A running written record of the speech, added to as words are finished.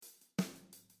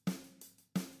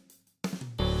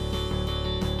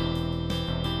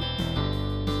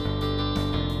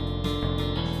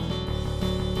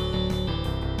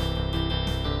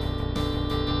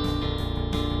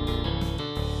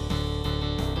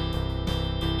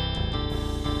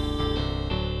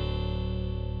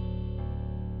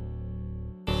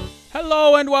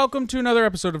Hello and welcome to another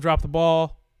episode of Drop the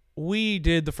Ball. We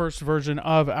did the first version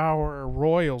of our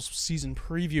Royals season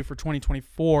preview for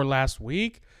 2024 last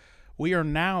week. We are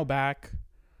now back,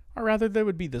 or rather that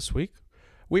would be this week.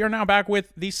 We are now back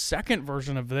with the second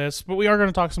version of this, but we are going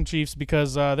to talk some Chiefs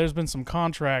because there's been some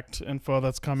contract info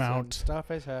that's come out. Stuff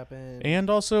has happened.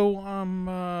 And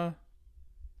also,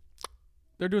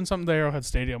 they're doing something at Arrowhead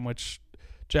Stadium, which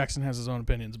Jackson has his own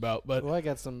opinions about. But well, I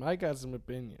got some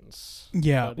opinions.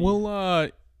 yeah, buddy.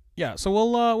 we'll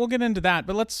get into that.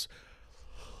 But let's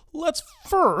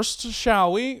first,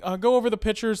 shall we, go over the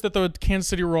pitchers that the Kansas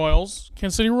City Royals,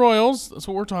 that's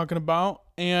what we're talking about,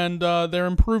 and their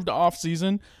improved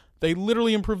offseason. They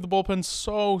literally improved the bullpen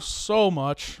so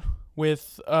much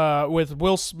with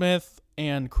Will Smith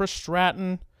and Chris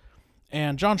Stratton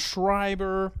and John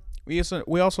Schreiber. We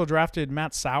also drafted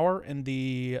Matt Sauer in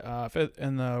the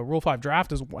Rule 5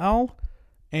 draft as well,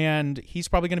 and he's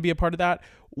probably going to be a part of that.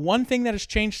 One thing that has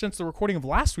changed since the recording of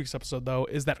last week's episode, though,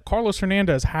 is that Carlos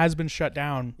Hernandez has been shut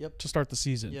down to start the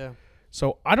season. Yeah.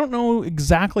 So I don't know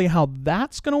exactly how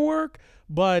that's going to work,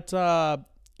 but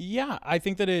yeah, I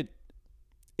think that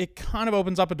it kind of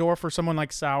opens up a door for someone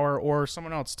like Sauer or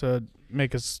someone else to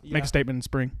make a statement in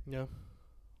spring. Yeah.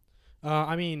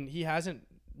 I mean, he hasn't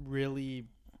really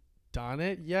done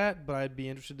it yet, but I'd be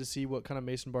interested to see what kind of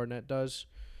Mason Barnett does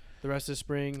the rest of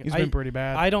spring. He's been pretty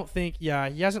bad. I don't think, he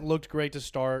hasn't looked great to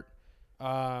start,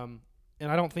 and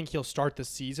I don't think he'll start the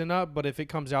season up, but if it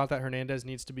comes out that Hernandez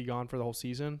needs to be gone for the whole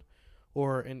season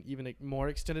or an even a more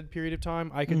extended period of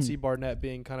time, I could see Barnett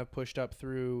being kind of pushed up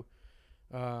through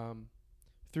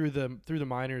the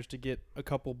minors to get a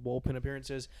couple bullpen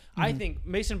appearances. I think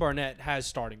Mason Barnett has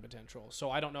starting potential, so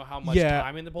I don't know how much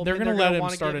time in the bullpen they're going to let him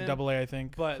wanna start give at Double A, I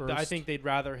think. But first. I think they'd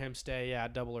rather him stay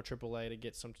at Double or Triple A to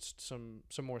get some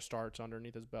more starts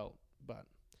underneath his belt. But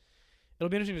it'll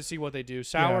be interesting to see what they do.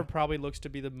 Sauer probably looks to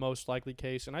be the most likely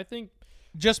case, and I think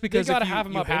just because they got to you have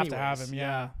him up have anyways. to have him,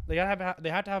 yeah. They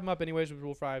have to have him up anyways with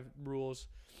Rule 5 rules,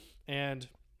 and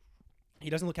he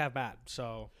doesn't look half bad.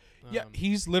 So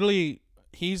he's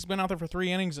been out there for 3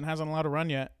 innings and hasn't allowed a run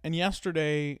yet. And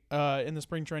yesterday, in the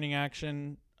spring training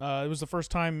action, it was the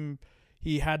first time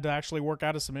he had to actually work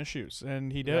out of some issues,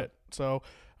 and he did. So,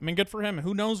 I mean, good for him.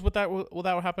 Who knows what that will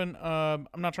happen? I'm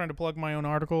not trying to plug my own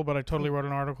article, but I totally wrote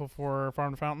an article for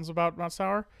Farm to Fountains about Matt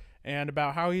Sauer and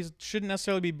about how he shouldn't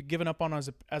necessarily be given up on as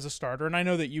a starter. And I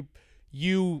know that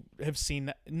you have seen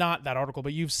that, not that article,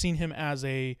 but you've seen him as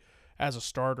a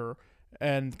starter.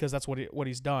 And because that's what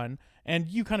he's done, and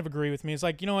you kind of agree with me. It's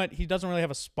like, you know what, he doesn't really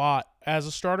have a spot as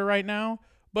a starter right now,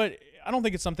 but I don't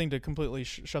think it's something to completely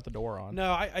shut the door on.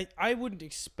 No, I wouldn't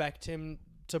expect him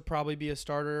to probably be a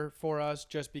starter for us,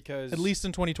 just because at least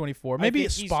in 2024, maybe a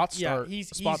spot start,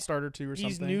 spot starter too or something.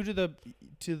 He's new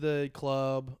to the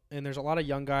club, and there's a lot of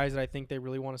young guys that I think they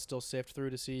really want to still sift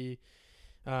through to see,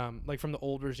 like from the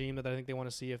old regime, that I think they want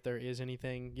to see if there is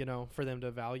anything, for them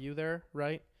to value there,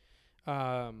 right?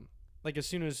 Like as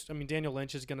soon as Daniel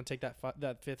Lynch is going to take that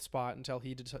 5th spot until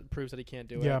he proves that he can't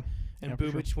do it. And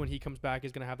Bubic, when he comes back,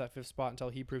 is going to have that 5th spot until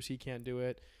he proves he can't do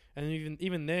it. And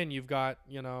even then, you've got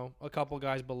a couple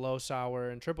guys below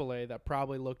Sauer and AAA that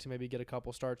probably look to maybe get a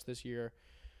couple starts this year,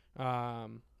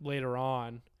 later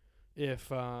on,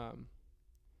 if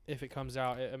it comes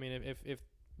out. I mean, if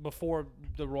before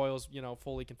the Royals,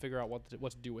 fully can figure out what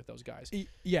to do with those guys.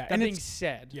 Yeah. That being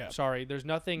said, sorry, there's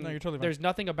nothing. No, you're totally fine. There's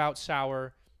nothing about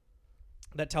Sauer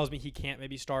that tells me he can't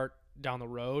maybe start down the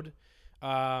road.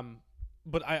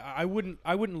 But I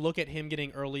wouldn't look at him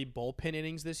getting early bullpen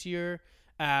innings this year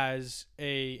as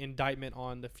a indictment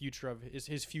on the future of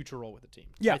his future role with the team.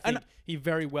 Yeah, I think he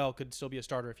very well could still be a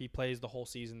starter if he plays the whole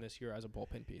season this year as a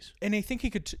bullpen piece. And I think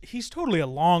he's totally a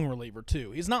long reliever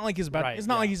too. He's not like he's about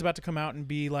like he's about to come out and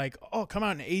be like, come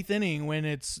out in the 8th inning when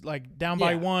it's like down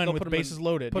by 1 with bases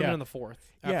loaded. Put him in the 4th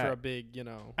after a big,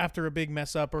 after a big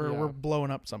mess up or we're blowing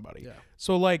up somebody. Yeah.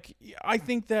 So like I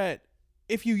think that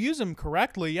if you use him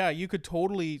correctly, you could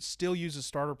totally still use his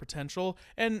starter potential.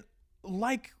 And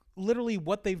like literally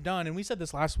what they've done, and we said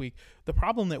this last week, the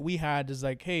problem that we had is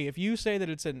like, hey, if you say that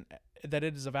it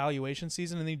is evaluation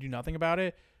season and then you do nothing about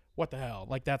it, what the hell?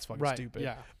 Like, that's fucking stupid.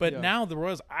 Yeah. But now the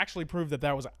Royals actually proved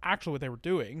that was actually what they were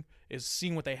doing, is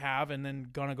seeing what they have and then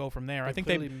gonna go from there. I think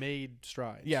they made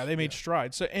strides. Yeah, they made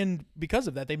strides. So, and because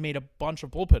of that, they made a bunch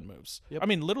of bullpen moves. Yep. I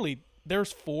mean, literally,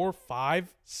 there's 4,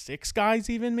 5, 6 guys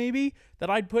even maybe that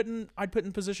I'd put in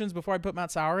positions before I'd put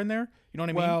Matt Sauer in there. You know what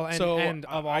I mean? Well, and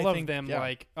of all of them,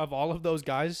 like of all of those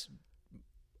guys,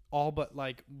 all but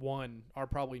like one are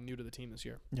probably new to the team this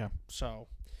year. Yeah. So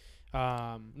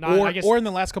I guess, or in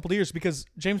the last couple of years, because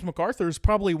James MacArthur is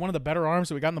probably one of the better arms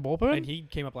that we got in the bullpen, and he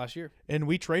came up last year. and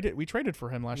we traded for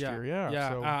him last year. Yeah.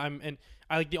 So. And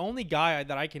I like the only guy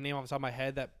that I can name off the top of my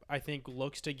head that I think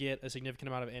looks to get a significant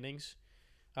amount of innings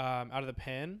out of the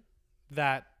pen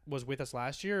that was with us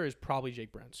last year is probably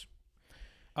Jake Brentz.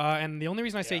 And the only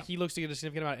reason I say he looks to get a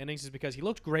significant amount of innings is because he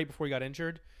looked great before he got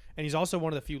injured, and he's also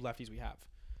one of the few lefties we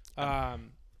have.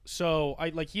 So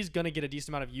he's gonna get a decent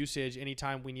amount of usage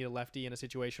anytime we need a lefty in a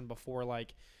situation before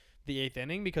like the 8th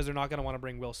inning, because they're not gonna want to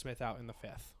bring Will Smith out in the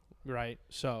 5th, right?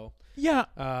 So Yeah.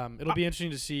 it'll be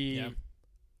interesting to see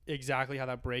exactly how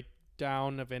that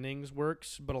breakdown of innings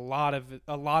works, but a lot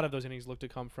of those innings look to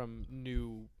come from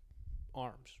new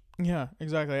arms. Yeah,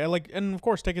 exactly. And of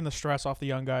course, taking the stress off the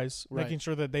young guys, Right. making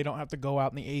sure that they don't have to go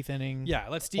out in the 8th inning. Yeah,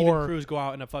 let Steven Cruz go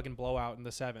out in a fucking blowout in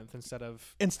the 7th instead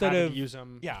of having to use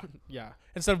him. Yeah. Yeah.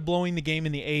 Instead of blowing the game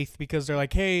in the 8th because they're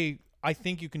like, hey, I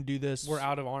think you can do this. We're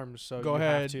out of arms, so Go you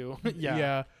ahead. have to.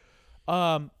 Yeah.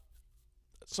 Yeah.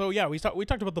 So yeah, we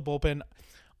talked about the bullpen.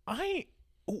 I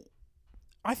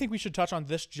think we should touch on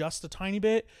this just a tiny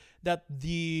bit, that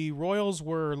the Royals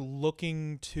were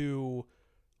looking to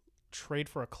trade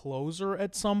for a closer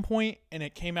at some point, and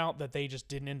it came out that they just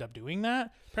didn't end up doing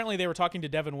that. Apparently they were talking to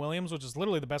Devin Williams, which is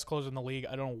literally the best closer in the league.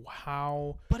 I don't know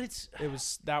how, But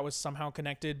that was somehow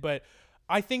connected, but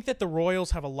I think that the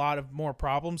Royals have a lot of more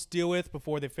problems to deal with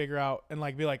before they figure out and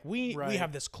like be like, we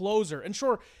have this closer. And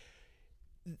sure,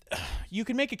 you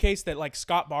can make a case that like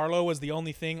Scott Barlow was the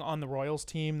only thing on the Royals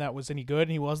team that was any good,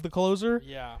 and he was the closer.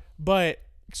 yeah. But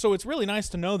so it's really nice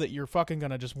to know that you're fucking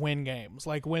gonna just win games,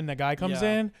 like when the guy comes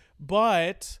Yeah. in.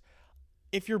 But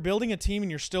if you're building a team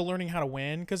and you're still learning how to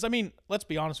win, because I mean, let's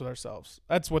be honest with ourselves,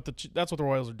 that's what the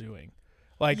Royals are doing.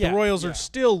 Like the Royals are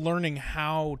still learning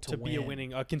how to be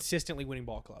a consistently winning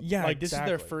ball club. Yeah, like this is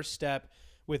their exactly. first step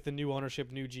with the new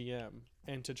ownership, new GM,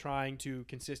 and to trying to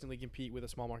consistently compete with a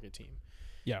small market team.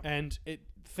 Yeah. And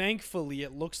thankfully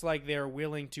it looks like they're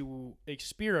willing to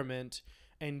experiment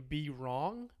and be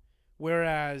wrong,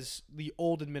 whereas the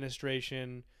old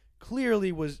administration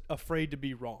clearly was afraid to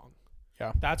be wrong.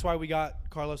 Yeah. That's why we got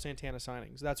Carlos Santana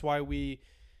signings. That's why we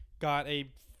got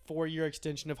a 4-year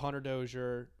extension of Hunter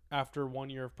Dozier after 1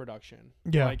 year of production.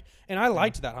 Yeah. And I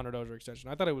liked that Hunter Dozier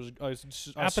extension. I thought it was a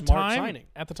at the smart time, signing.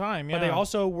 At the time, yeah. But they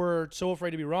also were so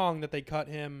afraid to be wrong that they cut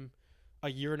him a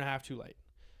year and a half too late.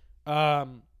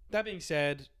 That being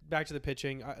said, back to the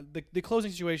pitching. The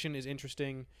closing situation is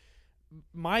interesting.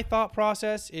 My thought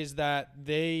process is that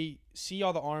they see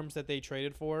all the arms that they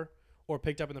traded for or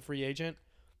picked up in the free agent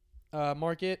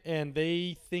market, and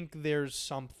they think there's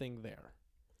something there.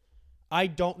 I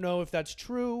don't know if that's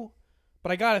true,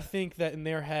 but I got to think that in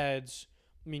their heads,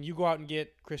 I mean, you go out and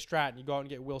get Chris Stratton, you go out and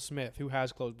get Will Smith, who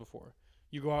has closed before.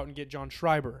 You go out and get John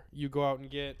Schreiber. You go out and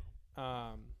get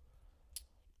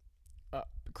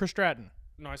Chris Stratton,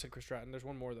 no, I said Chris Stratton. There's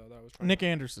one more though that I was trying. Nick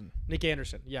Anderson. Nick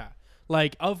Anderson, yeah.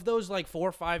 Like of those like 4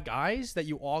 or 5 guys that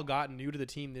you all got new to the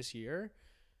team this year,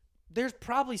 there's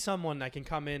probably someone that can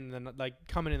come in in the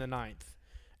 9th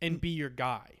and be your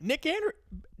guy.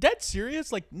 Dead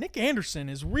serious? Like Nick Anderson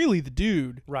is really the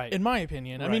dude, Right. in my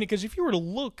opinion. I Right. mean, because if you were to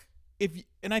look,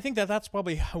 and I think that's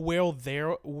probably where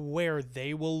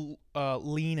they will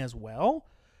lean as well,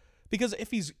 because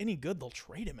if he's any good, they'll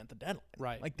trade him at the deadline,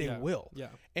 Right. Like they Yeah. will, Yeah.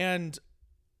 And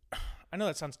I know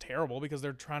that sounds terrible because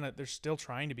they're still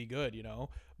trying to be good,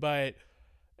 but.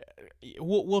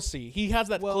 We'll see. He has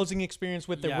that closing experience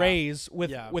with the yeah. Rays with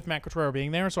Matt Quatraro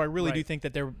being there, so I really do Right. think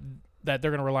that they're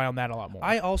going to rely on that a lot more.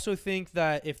 I also think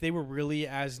that if they were really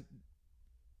as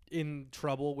in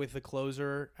trouble with the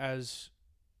closer as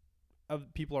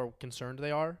people are concerned they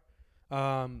are,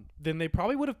 then they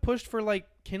probably would have pushed for like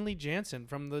Kenley Jansen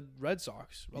from the Red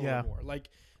Sox a little more. Like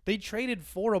they traded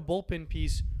for a bullpen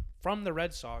piece from the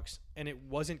Red Sox, and it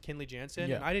wasn't Kenley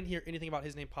Jansen, and I didn't hear anything about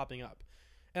his name popping up.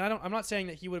 And I'm not saying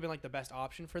that he would have been like the best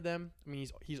option for them. I mean,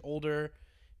 he's older.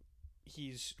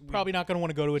 He's probably not going to want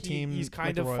to go to a team. He's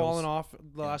kind of fallen off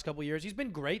the last couple of years. He's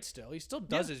been great still. He still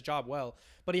does his job well,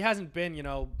 but he hasn't been,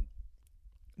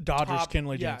 Dodgers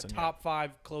Kenley Jansen. Top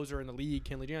 5 closer in the league,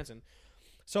 Kenley Jansen.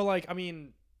 So like, I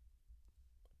mean,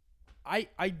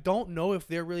 I don't know if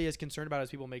they're really as concerned about it as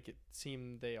people make it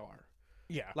seem they are.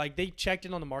 Yeah. Like they checked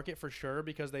in on the market for sure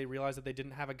because they realized that they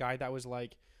didn't have a guy that was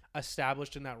like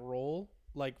established in that role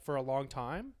like for a long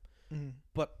time. Mm-hmm.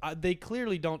 But they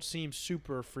clearly don't seem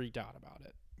super freaked out about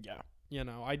it. Yeah.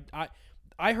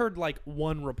 I heard like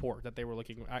one report that they were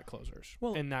looking at closers,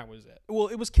 Well, and that was it. Well,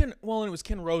 it was Ken. Well, and it was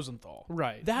Ken Rosenthal.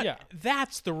 Right.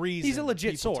 That's the reason. He's a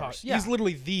legit people source. He's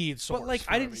literally the source. But like,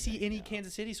 for I didn't see everything, any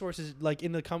Kansas City sources like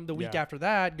in the week Yeah. after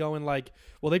that going like,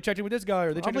 well, they've checked in with this guy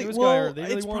or they checked in Probably- with this guy or well, they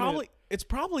really it's wanted probably it. it's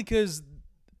probably because.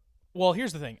 Well,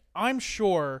 here's the thing. I'm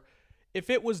sure if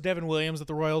it was Devin Williams that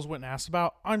the Royals went and asked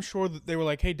about, I'm sure that they were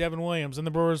like, "Hey, Devin Williams," and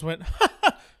the Brewers went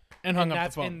and hung up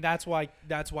the phone. And that's why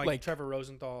Like, Trevor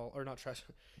Rosenthal or not Trevor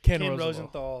Ken Ken Rosenthal.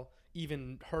 Rosenthal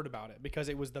even heard about it because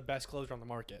it was the best closer on the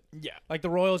market. Yeah. Like the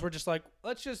Royals were just like,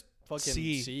 let's just fucking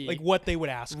see. like what they would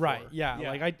ask Right. for. Yeah.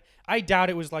 Like I doubt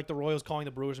it was like the Royals calling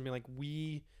the Brewers and being like,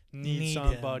 we need Need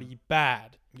somebody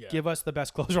bad. Yeah. Give us the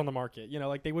best closer on the market. You know,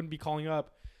 like they wouldn't be calling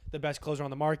up the best closer on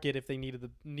the market if they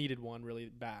needed one really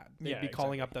bad. They'd Yeah, be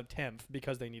calling up the 10th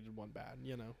because they needed one bad,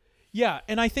 you know. Yeah,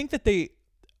 and I think that it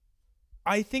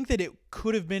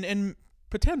could have been, and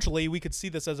potentially we could see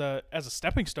this as a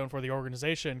stepping stone for the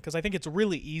organization, because I think it's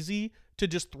really easy to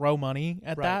just throw money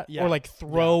at Right, that yeah, or like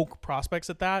throw prospects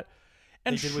at that.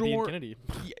 And They did with Ian sure, Kennedy.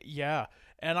 yeah,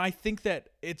 and I think that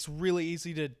it's really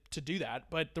easy to do that.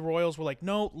 But the Royals were like,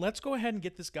 no, let's go ahead and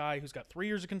get this guy who's got 3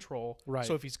 years of control. Right.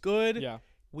 So if he's good, Yeah.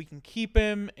 we can keep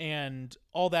him and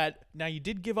all that. Now, you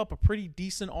did give up a pretty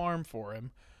decent arm for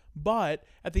him, but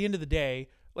at the end of the day,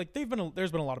 like there's been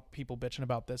a lot of people bitching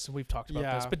about this, and we've talked about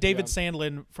this. Yeah, But David yeah.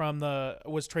 Sandlin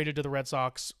was traded to the Red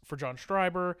Sox for John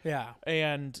Schreiber, Yeah.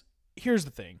 and here's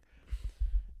the thing: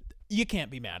 you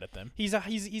can't be mad at them. He's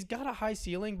got a high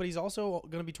ceiling, but he's also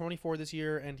going to be 24 this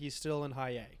year and he's still in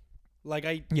high A.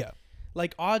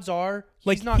 Like odds are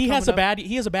Like he's not he has coming up-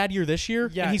 he has a bad year this year,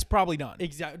 Yeah. and he's probably done.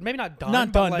 Exactly. Maybe not done.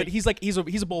 Not done, like, but he's a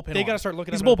bullpen. they arm. got to start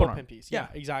looking He's at a him as a bullpen bullpen arm. piece. Yeah,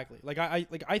 exactly. Like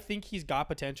I think he's got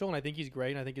potential, and I think he's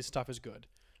great, and I think his stuff is good.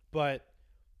 But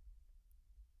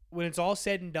when it's all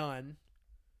said and done,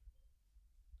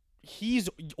 he's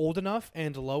old enough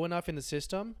and low enough in the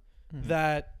system Mhm.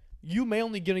 that you may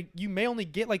only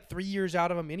get like 3 years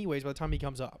out of him anyways by the time he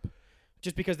comes up,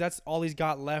 just because that's all he's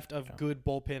got left of good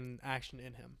bullpen action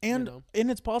in him. And you know? and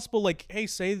it's possible, like, hey,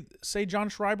 say John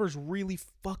Schreiber's really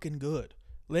fucking good,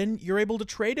 then you're able to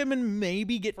trade him and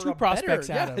maybe get For two a prospects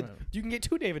better- out yeah, of him. You can get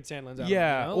 2 David Sandlins out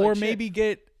Yeah, of him. You know? or Like,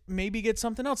 shit. maybe get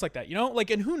something else like that. You know, like,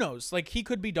 and who knows? Like, he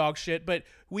could be dog shit, but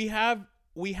we have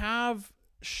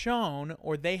shown,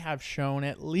 or they have shown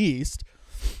at least,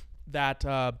 that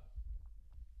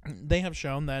they have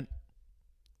shown that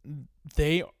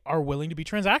they are willing to be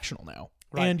transactional now.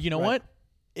 Right, And you know right. what?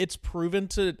 It's proven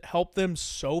to help them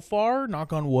so far,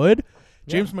 knock on wood.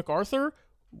 James MacArthur,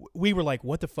 we were like,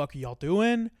 what the fuck are y'all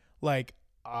doing? Like,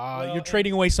 you're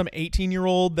trading away some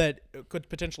 18-year-old that could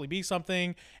potentially be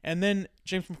something. And then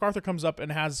James MacArthur comes up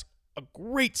and has a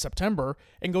great September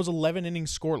and goes 11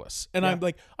 innings scoreless. And Yeah. I'm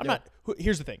like,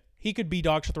 here's the thing. He could be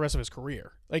dog shit the rest of his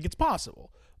career. Like, it's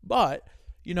possible. But,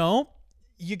 you know,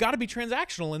 you got to be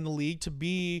transactional in the league to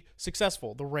be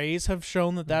successful. The Rays have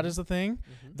shown that that is a thing.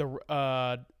 The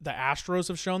Astros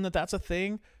have shown that that's a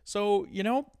thing. So, you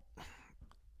know,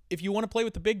 if you want to play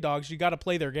with the big dogs, you got to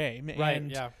play their game. Right, And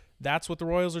yeah. that's what the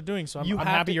Royals are doing. So I'm have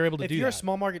happy you're able to if do you're that. a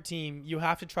small market team, you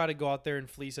have to try to go out there and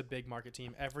fleece a big market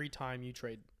team every time you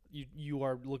trade. You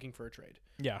are looking for a trade.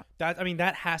 Yeah.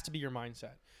 That has to be your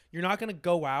mindset. You're not going to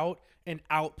go out and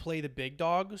outplay the big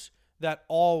dogs that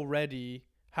already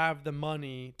have the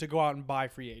money to go out and buy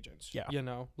free agents. Yeah. You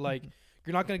know, like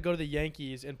you're not going to go to the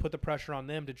Yankees and put the pressure on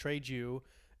them to trade you.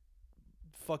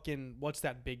 Fucking what's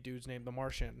that big dude's name? The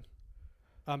Martian.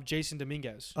 Jason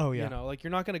Dominguez. Oh, yeah. You know, like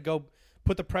you're not going to go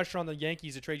put the pressure on the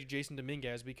Yankees to trade you Jason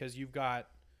Dominguez because you've got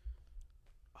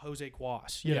Jose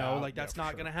Cuas. You know, like that's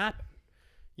not going to happen.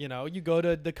 You know, you go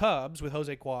to the Cubs with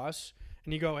Jose Cuas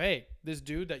and you go, hey, this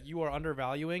dude that you are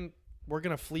undervaluing, we're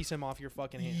going to fleece him off your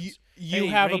fucking hands. You Hey,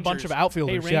 have a bunch of Rangers.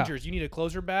 outfielders. Hey, Rangers, you need a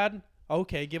closer bad?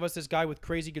 Okay, give us this guy with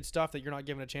crazy good stuff that you're not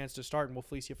given a chance to start, and we'll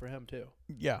fleece you for him too.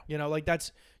 Yeah. You know, like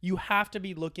that's you have to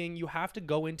be looking. You have to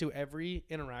go into every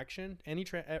interaction, any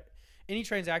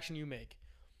transaction you make,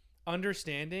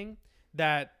 understanding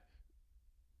that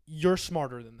you're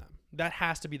smarter than them. That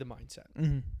has to be the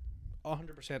mindset,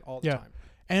 100% all the Yeah. time.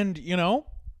 And, you know,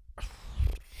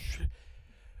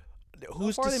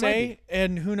 who's far to they might say? be.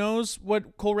 And who knows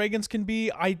what Cole Reagans can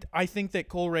be? I think that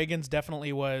Cole Reagans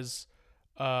definitely was,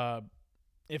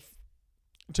 if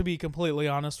to be completely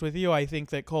honest with you, I think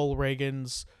that Cole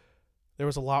Reagans, there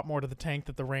was a lot more to the tank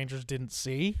that the Rangers didn't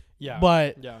see. Yeah.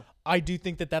 But Yeah. I do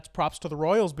think that that's props to the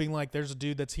Royals being like, there's a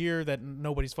dude that's here that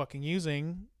nobody's fucking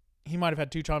using. He might have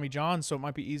had 2 Tommy Johns, so it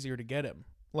might be easier to get him.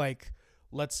 Like,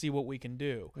 let's see what we can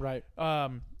do. Right.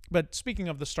 But speaking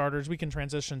of the starters, we can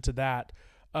transition to that,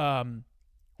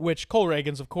 which Cole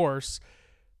Reagans, of course,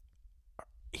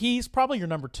 he's probably your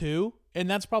number 2, and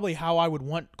that's probably how I would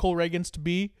want Cole Reagans to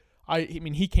be. I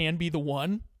mean, he can be the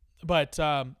one, but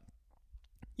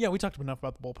yeah, we talked enough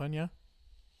about the bullpen. Yeah,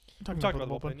 we talked about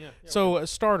the bullpen. Yeah. So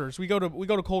starters, we go to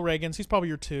Cole Reagans. He's probably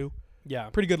your 2. Yeah,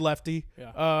 pretty good lefty.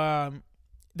 Yeah.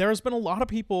 There has been a lot of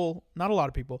people, not a lot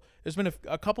of people. There's been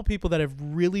a couple people that have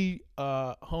really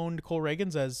honed Cole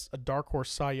Reagans as a dark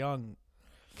horse Cy Young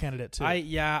candidate too.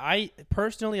 I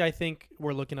personally, I think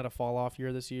we're looking at a fall off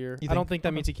year this year. I don't think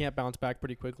that means he can't bounce back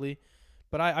pretty quickly.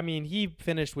 But I mean, he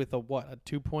finished with a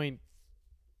 2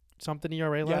 something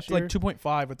ERA last year. Like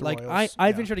 2.5 with the Royals.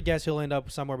 I venture to guess he'll end up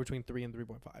somewhere between 3 and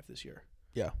 3.5 this year.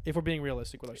 Yeah. If we're being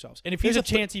realistic with ourselves. And if there's a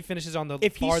chance he finishes on the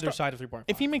farther side of 3.5.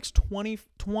 If he makes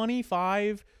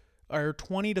 25 or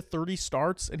 20 to 30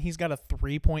 starts and he's got a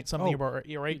 3-point-something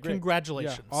ERA,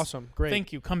 congratulations. Yeah, awesome. Great.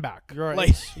 Thank you. Come back. You're our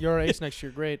ace. You're our ace next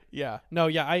year. Great. Yeah. No,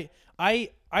 yeah. I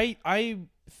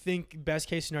think best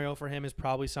case scenario for him is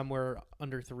probably somewhere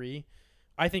under 3.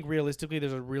 I think realistically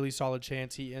there's a really solid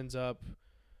chance he ends up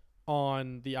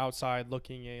on the outside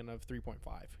looking in of 3.5.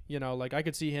 You know, like I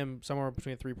could see him somewhere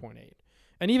between 3.8.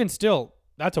 And even still,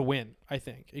 that's a win, I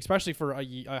think, especially for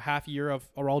a half year of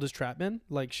Aroldis Chapman.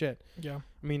 Like, shit. Yeah.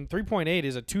 I mean, 3.8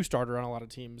 is a 2-starter on a lot of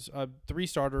teams, a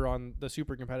 3-starter on the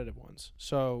super competitive ones.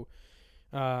 So,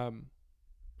 I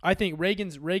think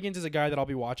Reagans is a guy that I'll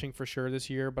be watching for sure this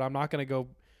year, but I'm not going to go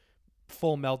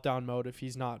full meltdown mode if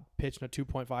he's not pitching a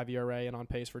 2.5 ERA and on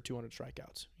pace for 200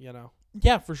 strikeouts, you know?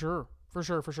 Yeah, for sure.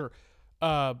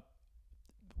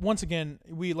 Once again,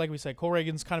 like we said, Cole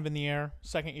Reagans kind of in the air,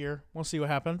 second year. We'll see what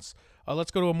happens.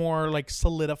 Let's go to a more like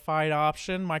solidified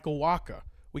option, Michael Wacha.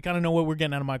 We kind of know what we're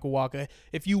getting out of Michael Wacha.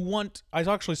 If you want, I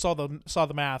actually saw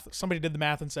the math. Somebody did the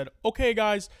math and said, okay,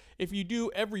 guys, if you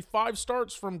do every 5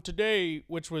 starts from today,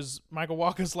 which was Michael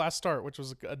Wacha's last start, which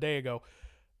was a day ago,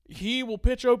 he will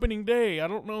pitch opening day. I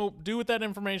don't know. Do with that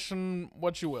information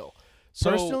what you will.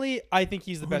 So, personally, I think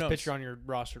he's the best pitcher on your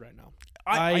roster right now.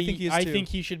 I think he is too. I think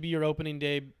he should be your opening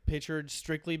day pitcher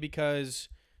strictly because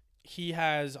he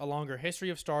has a longer history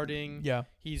of starting. Yeah.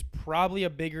 He's probably a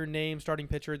bigger name starting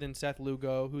pitcher than Seth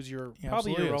Lugo, who's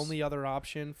probably your only other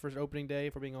option for opening day,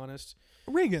 if we're being honest.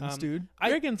 Reagans, dude.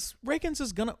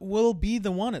 Reagans will be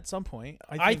the one at some point.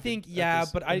 I think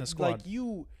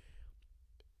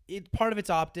part of it's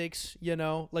optics, you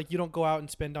know, like you don't go out and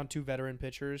spend on 2 veteran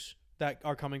pitchers that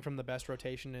are coming from the best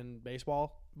rotation in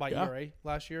baseball by ERA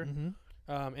last year,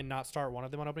 and not start one of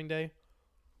them on opening day.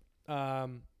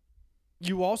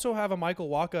 You also have a Michael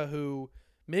Wacha who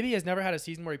maybe has never had a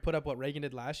season where he put up what Reagan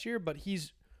did last year, but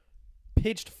he's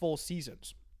pitched full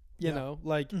seasons. You know,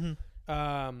 like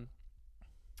I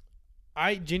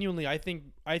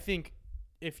think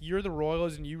if you're the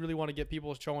Royals and you really want to get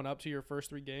people showing up to your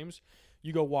first 3 games,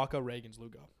 you go Wacha, Reagans,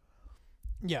 Lugo.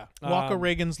 Yeah, Wacha,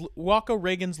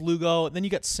 Reagans, Lugo. Then you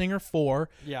got Singer 4.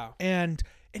 Yeah, and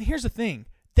here's the thing.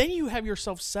 Then you have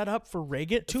yourself set up for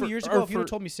Reagan. 2 years ago, if you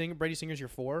told me Brady Singer's your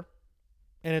 4,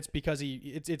 and it's because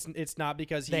it's not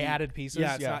because they added pieces.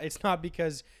 Yeah, it's not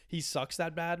because he sucks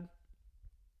that bad.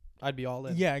 I'd be all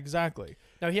in. Yeah, exactly.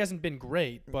 Now he hasn't been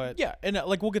great, but yeah, and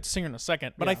like we'll get to Singer in a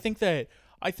second. But I think that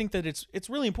it's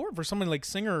really important for someone like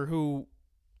Singer who,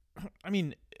 I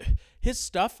mean, his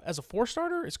stuff as a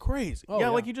 4-starter is crazy. Yeah,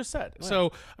 like you just said. Yeah.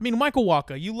 So I mean, Michael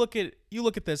Wacha, you look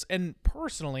at this, and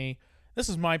personally, this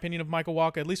is my opinion of Michael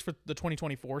Wacha, at least for the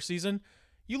 2024 season.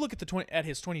 You look at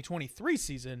his 2023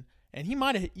 season, and he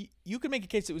might have. You could make a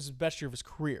case it was his best year of his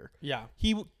career. Yeah,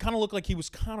 he kind of looked like he was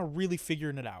kind of really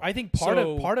figuring it out. I think part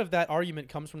of that argument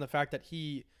comes from the fact that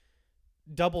he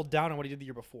doubled down on what he did the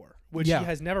year before, which he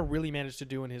has never really managed to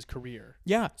do in his career.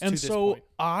 Yeah, and so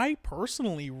I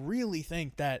personally really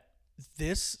think that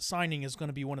this signing is going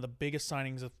to be one of the biggest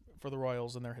signings for the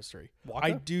Royals in their history. Wacha?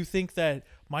 I do think that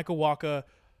Michael Wacha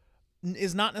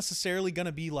is not necessarily going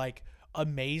to be like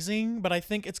amazing, but I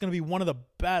think it's going to be one of the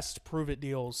best prove-it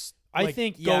deals. I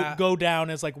think go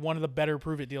down as like one of the better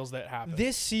prove-it deals that happen.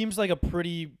 This seems like a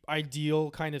pretty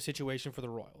ideal kind of situation for the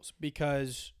Royals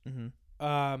because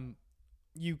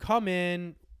you come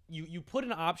in, you put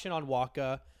an option on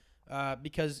Wacha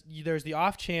because there's the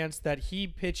off chance that he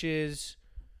pitches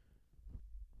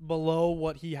below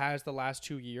what he has the last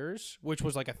 2 years, which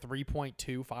was like a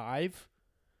 3.25,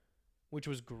 which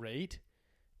was great.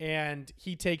 And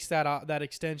he takes that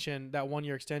extension, that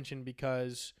 1-year extension,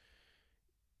 because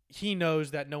he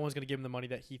knows that no one's going to give him the money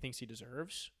that he thinks he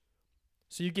deserves.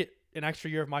 So you get an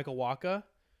extra year of Michael Wacha,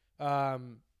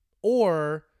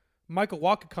 or Michael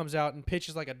Wacha comes out and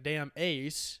pitches like a damn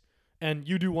ace, and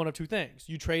you do one of 2 things.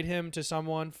 You trade him to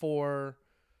someone for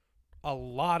a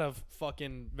lot of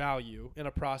fucking value in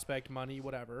a prospect, money,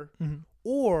 whatever,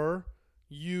 or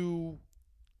you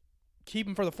keep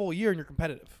him for the full year and you're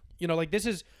competitive. You know, like this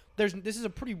is a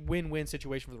pretty win-win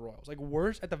situation for the Royals. Like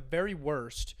at the very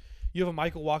worst, you have a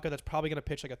Michael Wacha that's probably going to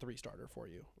pitch like a 3-starter for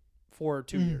you for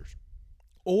 2 years.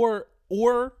 Or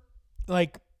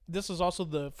like this is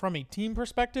also from a team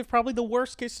perspective, probably the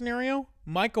worst case scenario.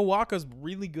 Michael Wacha's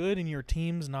really good and your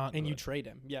team's not And good. you trade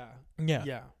him. Yeah. Yeah.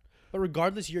 Yeah. But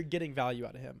regardless, you're getting value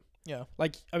out of him. Yeah.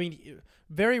 Like, I mean,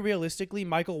 very realistically,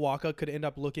 Michael Wacha could end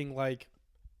up looking like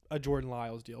a Jordan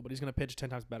Lyles deal, but he's going to pitch 10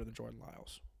 times better than Jordan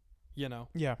Lyles. You know?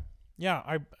 Yeah. Yeah.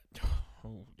 I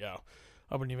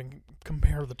wouldn't even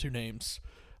compare the two names.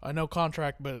 I know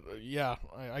contract, but yeah,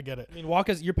 I get it. I mean,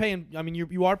 you're paying, I mean,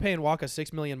 you are paying Wacha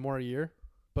 $6 million more a year,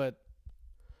 but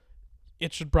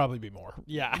it should probably be more.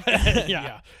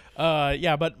 yeah.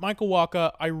 Yeah. But Michael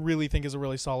Wacha, I really think is a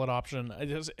really solid option.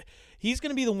 He's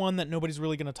going to be the one that nobody's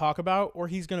really going to talk about, or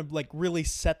he's going to like really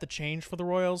set the change for the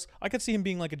Royals. I could see him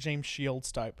being like a James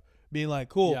Shields type, being like,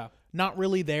 cool, not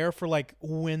really there for like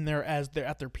when they're at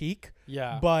their peak,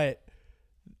 but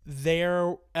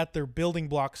they're at their building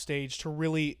block stage to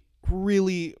really,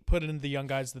 really put it into the young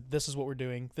guys that this is what we're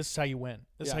doing. This is how you win.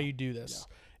 This is how you do this.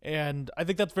 Yeah. And I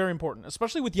think that's very important,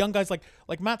 especially with young guys like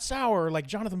Matt Sauer, like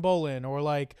Jonathan Bolin, or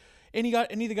like any of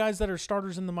the guys that are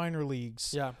starters in the minor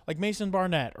leagues. Yeah. Like Mason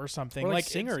Barnett or something. Or like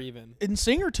Singer even. And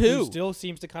Singer too. Who still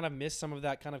seems to kind of miss some of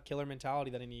that kind of killer mentality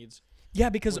that he needs. Yeah,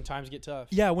 because when times get tough.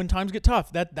 Yeah, when times get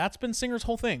tough. That's been Singer's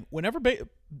whole thing. Whenever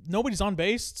nobody's on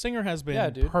base, Singer has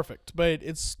been perfect. But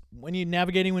it's when you're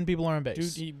navigating when people are on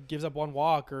base. Dude, he gives up one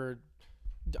walk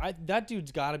that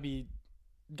dude's got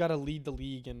to lead the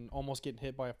league and almost getting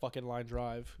hit by a fucking line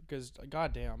drive because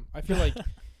goddamn, I feel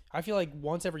like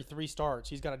once every 3 starts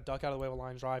he's got to duck out of the way of a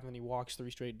line drive and then he walks 3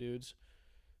 straight dudes,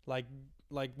 like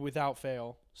without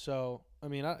fail. So I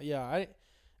mean,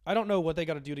 I don't know what they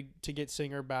got to do to get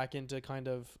Singer back into kind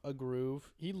of a groove.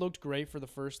 He looked great for the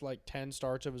first like 10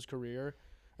 starts of his career,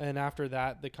 and then after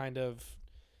that the kind of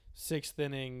 6th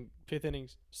inning, 5th inning,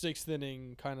 6th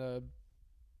inning kind of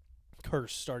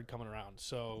curse started coming around.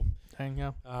 So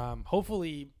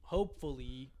hopefully,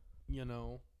 you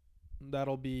know,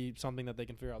 that'll be something that they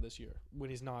can figure out this year when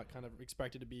he's not kind of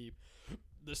expected to be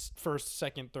this first,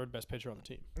 second, third best pitcher on the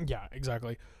team. Yeah,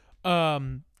 exactly.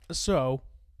 So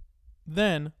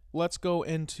then let's go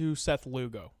into Seth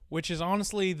Lugo, which is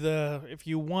honestly if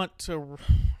you want to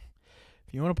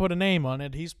put a name on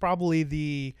it, he's probably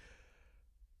the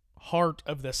heart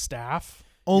of the staff.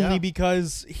 Only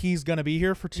because he's going to be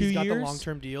here for 2 years. He's got the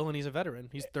long-term deal, and he's a veteran.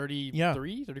 He's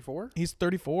 33, 34? He's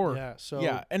 34. Yeah, so...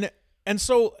 Yeah, and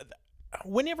so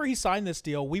whenever he signed this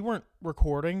deal, we weren't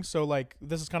recording, so, like,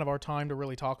 this is kind of our time to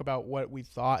really talk about what we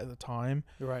thought at the time.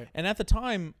 Right. And at the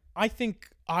time, I think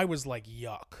I was like,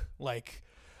 yuck. Like...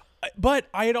 But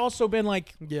I had also been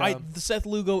like, Seth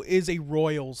Lugo is a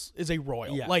royal.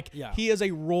 Yeah, he is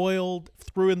a Royal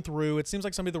through and through. It seems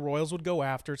like somebody the Royals would go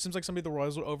after. It seems like somebody the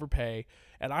Royals would overpay.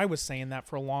 And I was saying that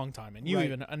for a long time, and you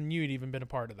had even been a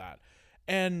part of that.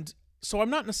 And so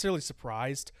I'm not necessarily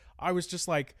surprised. I was just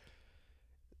like,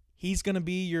 he's gonna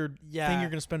be your thing you're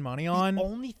gonna spend money on. The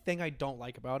only thing I don't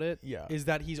like about it is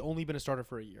that he's only been a starter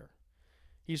for a year.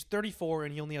 He's 34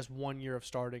 and he only has 1 year of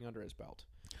starting under his belt.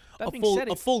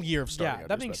 A full year of starting. Yeah,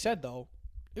 that being said, though,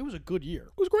 it was a good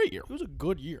year. It was a great year. It was a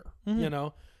good year. Mm-hmm. You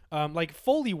know, like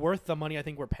fully worth the money I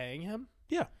think we're paying him.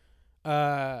 Yeah.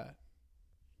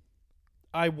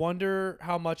 I wonder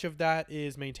how much of that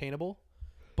is maintainable,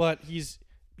 but he's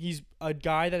a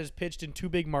guy that has pitched in 2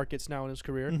 big markets now in his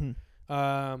career.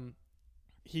 Mm-hmm.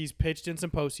 He's pitched in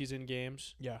some postseason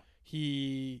games. Yeah.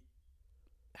 He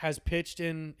has pitched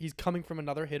in. He's coming from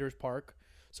another hitter's park,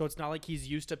 so it's not like he's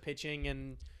used to pitching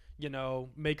in, you know,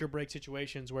 make or break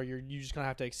situations where you just kind of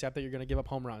have to accept that you're going to give up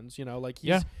home runs. You know, like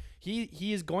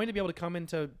he is going to be able to come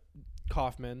into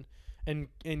Kauffman and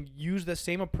use the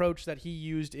same approach that he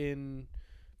used in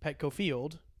Petco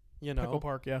Field. You know,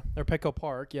 Petco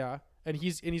Park, yeah. And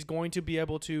he's going to be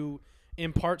able to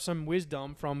impart some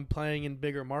wisdom from playing in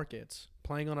bigger markets,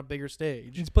 playing on a bigger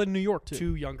stage. He's played in New York too.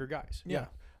 To younger guys. Yeah.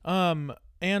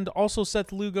 And also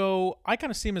Seth Lugo, I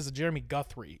kind of see him as a Jeremy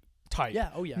Guthrie type.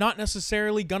 Yeah, oh yeah. Not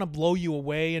necessarily gonna blow you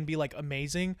away and be like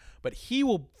amazing, but he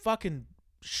will fucking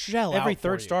shell every out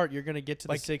third start. You're gonna get to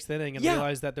like, the 6th inning and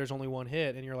realize that there's only 1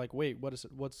 hit, and you're like, wait,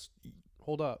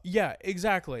 hold up. Yeah,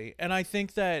 exactly. And I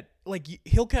think that like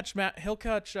he'll catch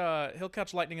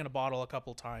lightning in a bottle a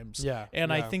couple times. Yeah,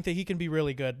 and I think that he can be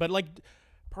really good. But like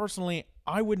personally,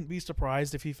 I wouldn't be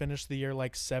surprised if he finished the year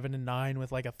like 7-9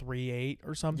 with like a 3.8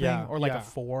 or something, or like a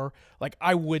 4. Like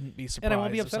I wouldn't be surprised, and I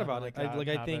won't be upset about it.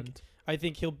 I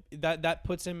think he'll that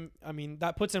puts him. I mean,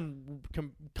 that puts him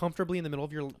comfortably in the middle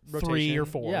of your rotation. 3 or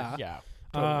 4. Yeah.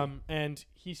 Totally. And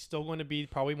he's still going to be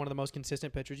probably one of the most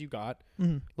consistent pitchers you got.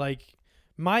 Mm-hmm. Like,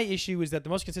 my issue is that the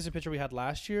most consistent pitcher we had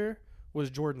last year was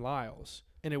Jordan Lyles,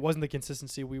 and it wasn't the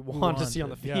consistency we wanted to see on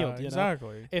the field. Yeah, you know?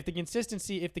 exactly. If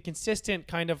the consistent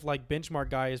kind of like benchmark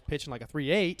guy is pitching like a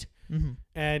 3.8, Mm-hmm.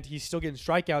 and he's still getting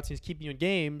strikeouts, and he's keeping you in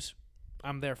games,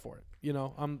 I'm there for it. You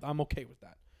know, I'm okay with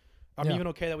that. I'm Yeah. even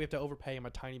okay that we have to overpay him a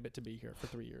tiny bit to be here for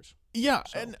 3 years. Yeah,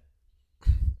 So. and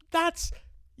that's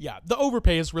the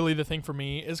overpay is really the thing for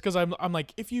me, is because I'm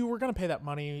like, if you were gonna pay that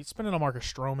money, spend it on Marcus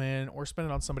Stroman or spend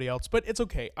it on somebody else. But it's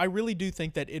okay. I really do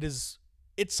think that it's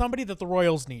somebody that the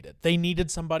Royals needed. They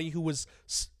needed somebody who was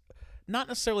not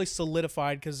necessarily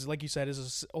solidified, because like you said,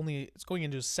 it's going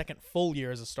into his second full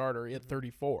year as a starter at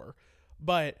 34,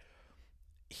 but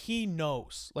he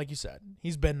knows, like you said,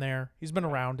 he's been there, he's been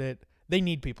around it. They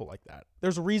need people like that.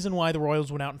 There's a reason why the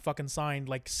Royals went out and fucking signed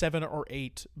like 7 or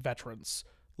 8 veterans,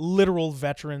 literal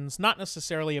veterans, not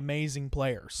necessarily amazing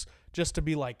players, just to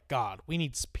be like, God, we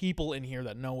need people in here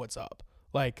that know what's up.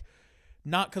 Like,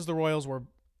 not because the Royals were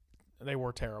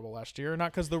terrible last year,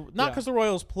 not because the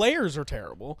Royals players are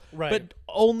terrible, Right. but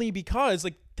only because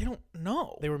like they don't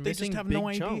know. They were missing just have big no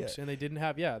idea. chunks, and they didn't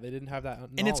have that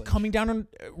And it's knowledge. coming down on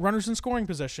runners in scoring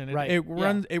position. It, Right. it Yeah.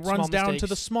 runs Small down to mistakes.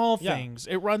 the small Yeah. things.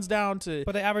 It runs down to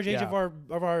But the average age Yeah.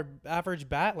 of our average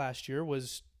bat last year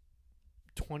was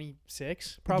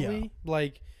 26, probably.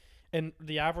 Like, and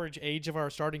the average age of our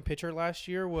starting pitcher last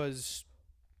year was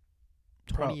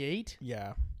 28.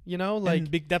 yeah. You know,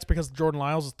 like, That's because Jordan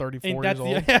Lyles is 34 and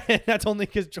years that's old. that's only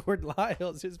because Jordan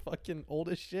Lyles is fucking old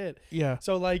as shit. Yeah.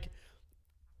 So like,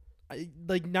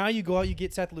 now you go out, you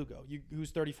get Seth Lugo,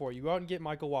 who's 34. You go out and get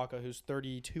Michael Wacha, who's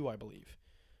 32, I believe.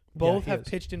 Both he have is.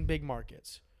 pitched in big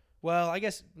markets. Well, I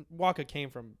guess Wacha came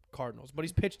from Cardinals, but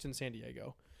he's pitched in San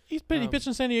Diego. He pitched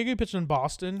in San Diego. He pitched in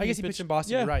Boston. I guess he pitched in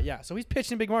Boston. Yeah. You're right, yeah. So he's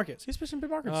pitched in big markets. He's pitched in big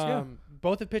markets.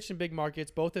 Both have pitched in big markets.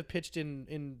 Both have pitched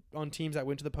on teams that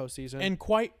went to the postseason. And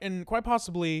quite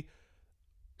possibly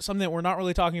something that we're not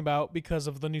really talking about because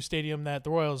of the new stadium that the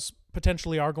Royals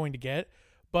potentially are going to get,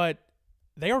 but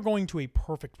they are going to a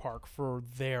perfect park for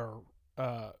their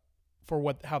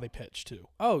how they pitch too.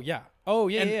 oh yeah,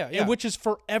 yeah. And which is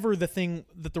forever the thing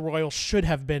that the Royals should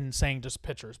have been saying to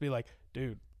pitchers, be like,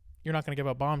 dude, you're not going to give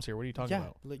up bombs here. What are you talking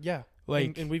about? Yeah.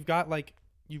 Like, and we've got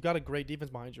you've got a great defense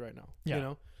behind you right now. Yeah. You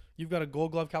know, you've got a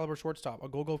Gold Glove caliber shortstop, a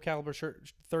Gold Glove caliber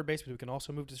third baseman who can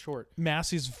also move to short.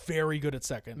 Massey's very good at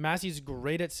second. Massey's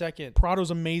great at second.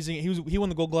 Prado's amazing. He won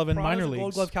the Gold Glove in Prado's minor a leagues.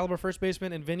 Gold Glove caliber first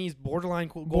baseman, and Vinny's borderline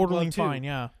Gold Borderline Glove too. fine,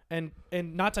 yeah. And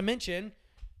not to mention,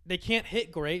 they can't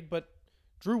hit great, but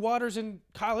Drew Waters and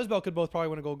Kyle Isbell could both probably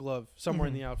win a Gold Glove somewhere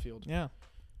in the outfield. Yeah.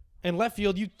 And left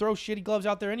field, you throw shitty gloves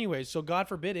out there anyways. So God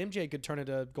forbid MJ could turn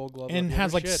into a Gold Glove. And left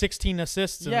has fielder. like Shit. 16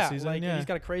 assists in the season. Like, yeah. and he's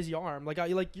got a crazy arm.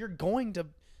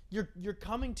 You're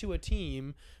coming to a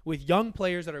team with young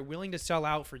players that are willing to sell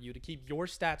out for you to keep your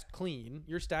stats clean,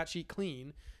 your stat sheet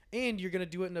clean, and you're gonna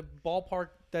do it in a ballpark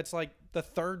that's like the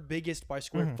third biggest by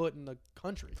square foot in the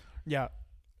country. Yeah,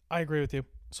 I agree with you.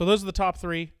 So those are the top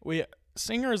 3.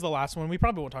 Singer is the last one. We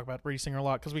probably won't talk about Brady Singer a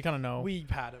lot because we kind of know. We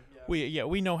had him.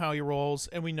 We know how he rolls,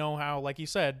 and we know how, like we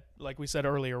said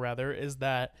earlier, rather, is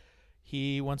that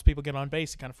he, once people get on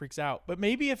base, he kind of freaks out. But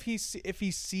maybe if he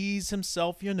sees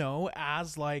himself,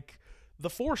 as like the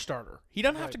 4 starter, he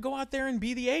doesn't have Right. to go out there and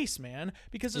be the ace, man.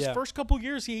 Because his Yeah. first couple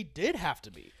years, he did have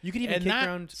to be. You could even and kick that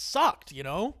around. sucked,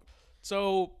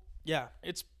 So Yeah.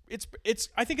 it's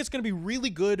I think it's going to be really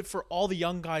good for all the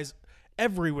young guys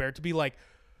everywhere to be like,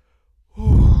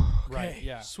 okay, Right,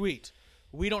 yeah. sweet.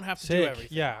 We don't have to do Sick.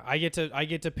 everything. Yeah, I get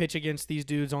to pitch against these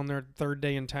dudes on their third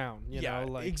day in town. You know,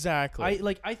 like exactly.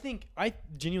 I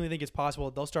genuinely think it's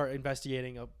possible they'll start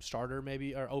investigating a starter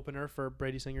maybe or opener for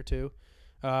Brady Singer too.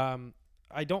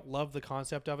 I don't love the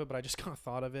concept of it, but I just kind of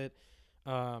thought of it.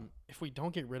 If we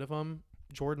don't get rid of him,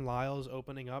 Jordan Lyles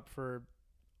opening up for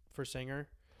Singer.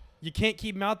 You can't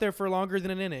keep him out there for longer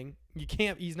than an inning. You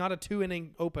can't. He's not a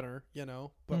 2-inning opener,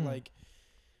 but like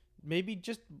maybe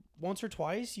just once or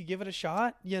twice you give it a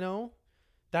shot,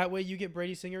 That way you get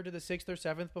Brady Singer to the 6th or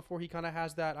 7th before he kind of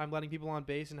has that I'm letting people on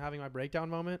base and having my breakdown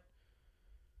moment.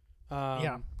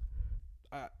 Yeah.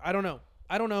 I don't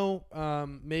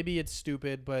know. Maybe it's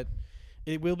stupid, but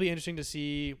it will be interesting to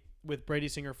see with Brady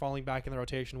Singer falling back in the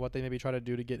rotation what they maybe try to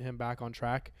do to get him back on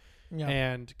track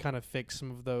and kind of fix some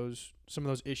of those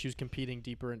issues competing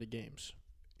deeper into games.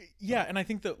 Yeah, and I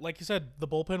think that, like you said, the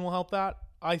bullpen will help that.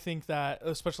 I think that,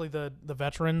 especially the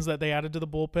veterans that they added to the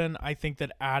bullpen, I think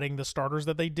that adding the starters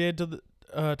that they did to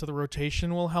the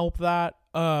rotation will help that.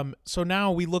 So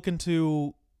now we look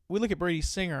at Brady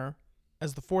Singer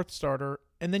as the 4th starter,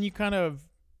 and then you kind of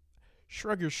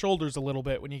shrug your shoulders a little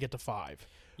bit when you get to 5.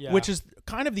 Yeah. Which is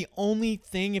kind of the only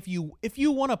thing, if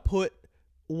you want to put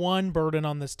one burden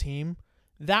on this team,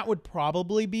 that would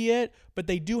probably be it. But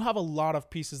they do have a lot of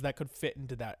pieces that could fit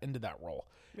into that role.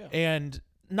 Yeah. And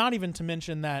not even to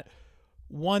mention that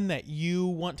one that you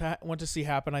want to see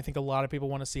happen, I think a lot of people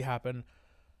want to see happen,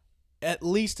 at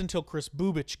least until Chris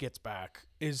Bubic gets back,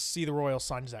 is see the Royals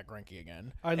sign Zach Greinke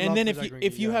again. And then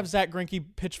if you have Zach Greinke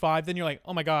pitch 5, then you're like,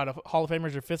 oh my God, a Hall of Famer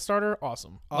is your 5th starter?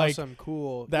 Awesome.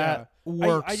 Cool. That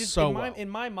works I just, so in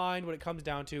my mind, what it comes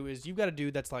down to is you've got a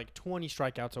dude that's like 20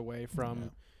 strikeouts away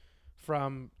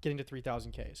from getting to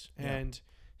 3,000 Ks. Yeah. And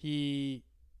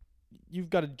you've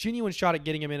got a genuine shot at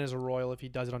getting him in as a Royal if he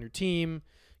does it on your team,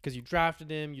 because you drafted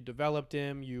him, you developed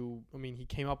him, he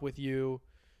came up with you.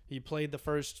 He played the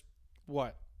first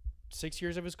 6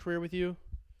 years of his career with you.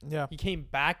 Yeah. He came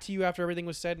back to you after everything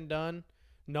was said and done,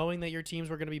 knowing that your teams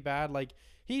were going to be bad. Like,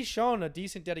 he's shown a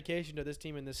decent dedication to this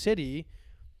team in the city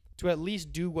to at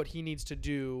least do what he needs to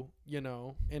do,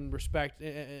 in respect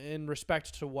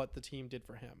to what the team did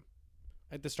for him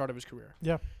at the start of his career.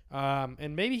 Yeah.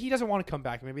 And maybe he doesn't want to come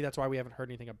back. Maybe that's why we haven't heard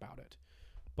anything about it.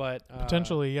 But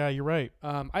Potentially, yeah, you're right.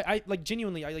 I like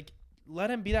genuinely, let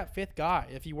him be that 5th guy.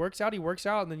 If he works out, he works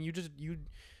out, and then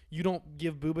you don't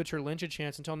give Bubic or Lynch a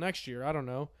chance until next year. I don't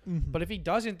know. Mm-hmm. But if he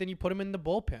doesn't, then you put him in the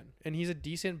bullpen. And he's a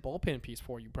decent bullpen piece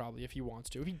for you probably if he wants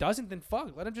to. If he doesn't, then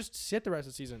fuck. Let him just sit the rest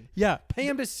of the season. Yeah. Pay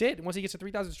him to sit. And once he gets to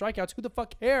 3,000 strikeouts, who the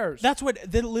fuck cares? That's what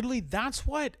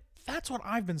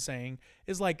I've been saying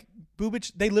is like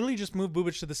Bubic. They literally just moved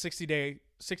Bubic to the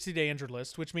 60-day injured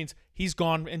list, which means he's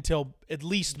gone until at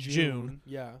least June.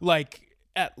 Yeah. Like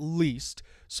at least.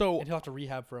 So and he'll have to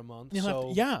rehab for a month.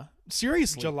 Yeah,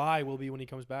 seriously. July will be when he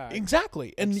comes back.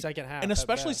 Exactly. And second half. And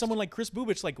especially someone like Chris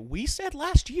Bubic, like we said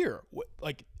last year,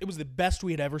 like it was the best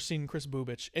we had ever seen Chris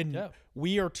Bubic. And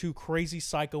we are 2 crazy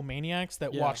psychomaniacs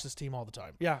that watch this team all the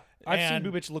time. Yeah. I've seen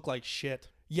Bubic look like shit.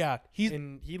 Yeah, he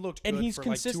looked good for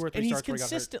like 2 or 3 starts. And he's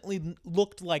consistently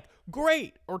looked like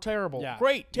great or terrible,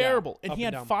 great, terrible, and he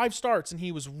had 5 starts and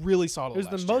he was really solid. It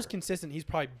was the most consistent he's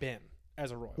probably been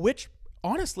as a Royal. Which,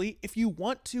 honestly, if you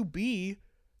want to be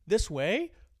this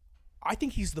way, I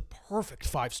think he's the perfect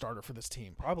 5 starter for this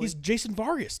team. Probably. He's Jason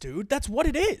Vargas, dude. That's what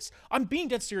it is. I'm being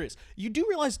dead serious. You do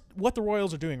realize what the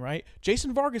Royals are doing, right?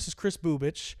 Jason Vargas is Chris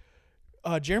Bubic.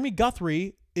 Jeremy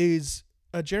Guthrie is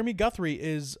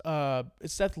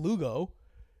Seth Lugo.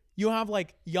 You have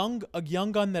like a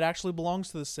young gun that actually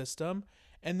belongs to the system,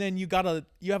 and then you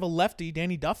have a lefty,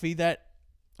 Danny Duffy,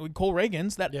 Cole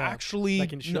Reagans actually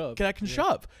can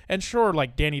shove. And sure,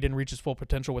 like Danny didn't reach his full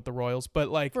potential with the Royals, but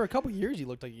like for a couple years he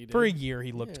looked like he did. For a year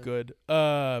he looked good.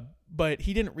 But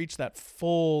he didn't reach that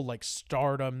full like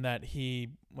stardom that he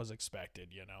was expected,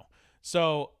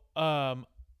 So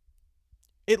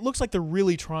it looks like they're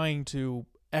really trying to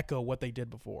echo what they did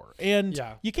before. And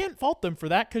you can't fault them for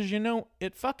that because,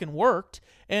 it fucking worked.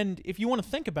 And if you want to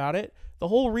think about it, the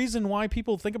whole reason why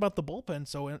people think about the bullpen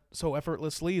so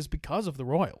effortlessly is because of the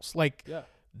Royals. Like,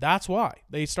 that's why.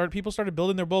 People started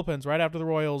building their bullpens right after the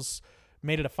Royals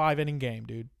made it a 5-inning game,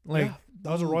 dude. Like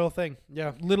that was a Royal thing.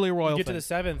 Yeah. Literally a Royal thing. You get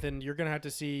to the 7th and you're going to have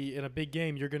to see, in a big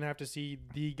game, you're going to have to see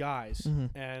the guys.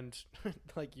 Mm-hmm. And,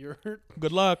 like, you're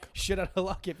good luck. Shit out of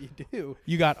luck if you do.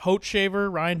 You got Holt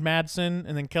Shaver, Ryan Madsen,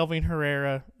 and then Kelvin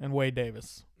Herrera and Wade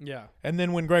Davis. Yeah. And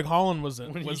then when Greg Holland was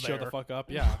showed the fuck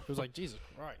up, it was like, Jesus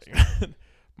Christ.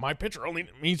 My pitcher only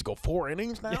needs to go 4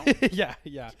 innings now? Yeah.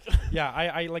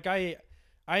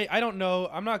 I don't know.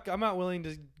 I'm not willing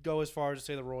to go as far as to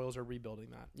say the Royals are rebuilding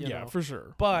that. You know? For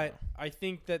sure. But I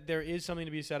think that there is something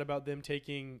to be said about them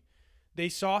they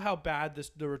saw how bad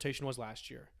the rotation was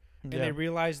last year. And they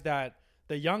realized that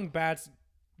the young bats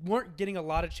weren't getting a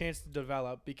lot of chance to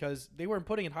develop because they weren't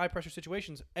putting in high pressure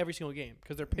situations every single game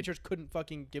because their pitchers couldn't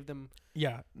fucking give them.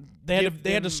 Yeah. They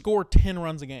had to score 10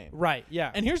 runs a game. Right. Yeah.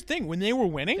 And here's the thing, when they were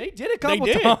winning, they did a couple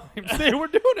times. They were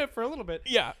doing it for a little bit.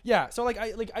 Yeah. Yeah. So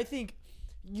I think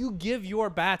you give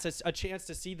your bats a chance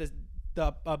to see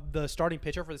the starting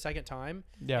pitcher for the second time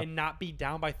and not be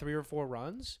down by 3 or 4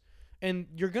 runs, and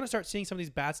you're gonna start seeing some of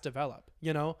these bats develop.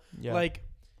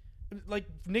 Like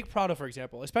Nick Prado, for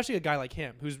example, especially a guy like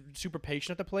him who's super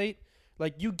patient at the plate.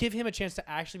 Like, you give him a chance to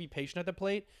actually be patient at the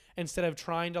plate instead of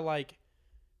trying to like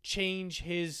change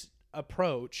his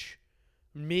approach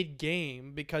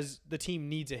mid-game because the team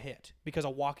needs a hit because a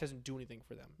walk doesn't do anything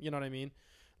for them. You know what I mean?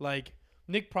 Like,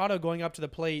 Nick Prado going up to the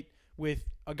plate with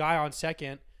a guy on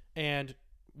second and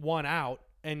 1 out,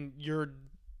 and you're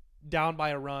down by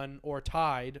a run or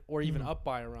tied or even up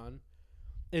by a run,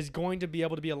 is going to be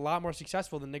able to be a lot more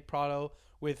successful than Nick Prado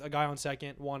with a guy on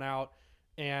second, 1 out,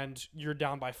 and you're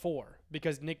down by 4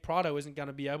 because Nick Pratto isn't going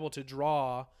to be able to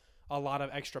draw a lot of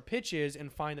extra pitches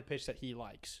and find the pitch that he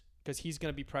likes because he's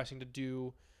going to be pressing to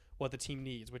do what the team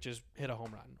needs, which is hit a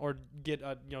home run or get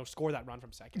score that run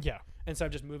from second. Yeah. Instead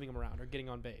of just moving him around or getting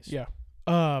on base. Yeah.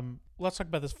 Let's talk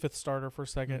about this 5th starter for a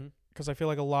second because I feel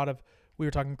like we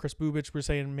were talking Chris Bubich. We were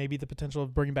saying maybe the potential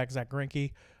of bringing back Zach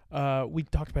Greinke. We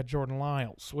talked about Jordan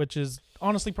Lyles, which is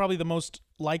honestly probably the most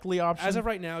likely option. As of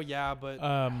right now, yeah, but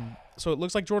so it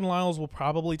looks like Jordan Lyles will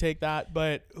probably take that,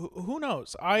 but who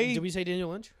knows? Did we say Daniel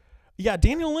Lynch? Yeah,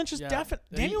 Daniel Lynch is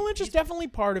Daniel Lynch is definitely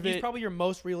part of it. He's probably your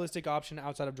most realistic option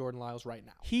outside of Jordan Lyles right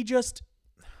now. He just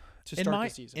to start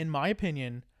the season. In my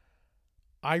opinion,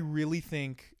 I really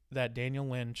think that Daniel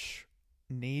Lynch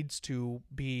needs to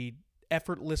be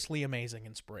effortlessly amazing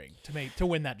in spring to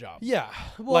win that job. Yeah,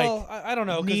 well, I don't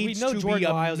know because we know Jordan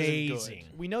Lyles isn't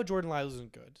good. We know Jordan Lyles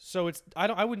isn't good, so it's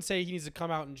I wouldn't say he needs to come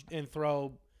out and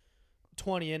throw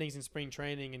 20 innings in spring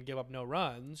training and give up no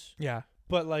runs. Yeah,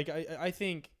 but like I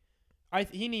think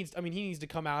he needs to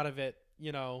come out of it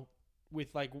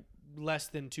with like less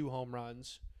than 2 home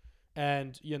runs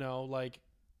and like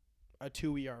a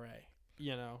 2 ERA.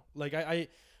 Like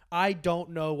I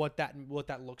don't know what that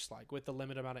looks like with the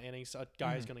limited amount of innings a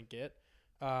guy is going to get.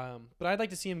 But I'd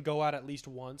like to see him go out at least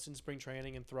once in spring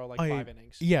training and throw like 5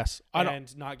 innings. Yes.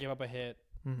 And not give up a hit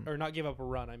or not give up a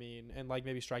run, and like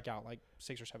maybe strike out like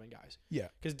 6 or 7 guys. Yeah.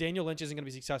 Because Daniel Lynch isn't going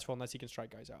to be successful unless he can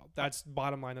strike guys out. That's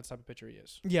bottom line. That's the type of pitcher he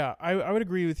is. Yeah, I would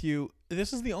agree with you.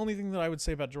 This is the only thing that I would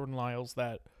say about Jordan Lyles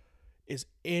that is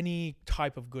any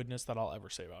type of goodness that I'll ever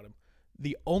say about him.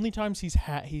 The only times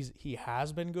he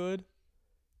has been good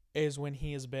is when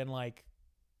he has been like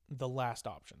the last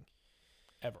option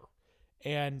ever.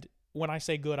 And when I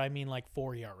say good, I mean like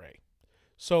 4 ERA.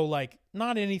 So like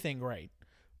not anything great,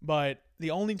 but the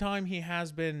only time he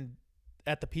has been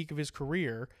at the peak of his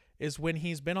career is when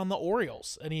he's been on the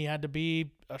Orioles and he had to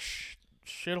be a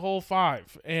shithole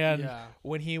 5. And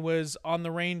when he was on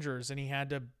the Rangers and he had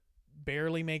to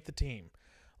barely make the team.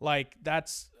 Like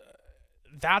that's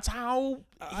how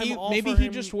he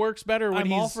just works better when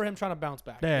I'm all for him trying to bounce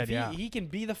back. Dead, he can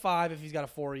be the 5 if he's got a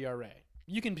 4 ERA.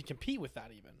 You can compete with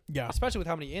that even. Yeah. Especially with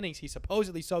how many innings he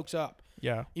supposedly soaks up.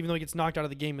 Yeah. Even though he gets knocked out of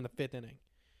the game in the 5th inning.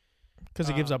 Because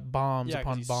he gives up bombs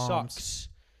upon he bombs. Sucks.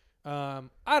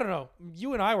 I don't know.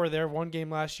 You and I were there one game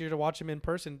last year to watch him in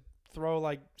person throw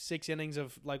like 6 innings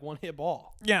of like 1-hit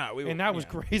ball. Yeah. And that was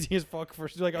crazy as fuck.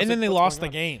 And then they lost the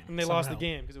game. And they lost the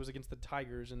game because it was against the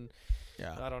Tigers. And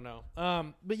I don't know.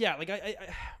 But yeah, like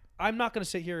I'm not going to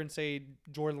sit here and say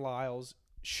Jordan Lyles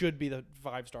should be the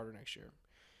 5 starter next year.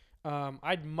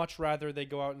 I'd much rather they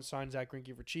go out and sign Zach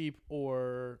Greinke for cheap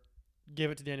or give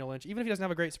it to Daniel Lynch, even if he doesn't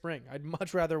have a great spring. I'd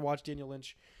much rather watch Daniel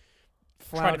Lynch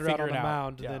flounder out on the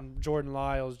mound than Jordan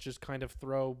Lyles just kind of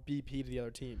throw BP to the other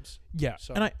teams. Yeah,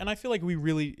 so. and I feel like we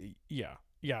really,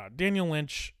 Daniel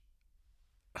Lynch.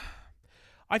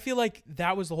 I feel like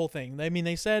that was the whole thing. I mean,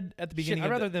 they said at the beginning,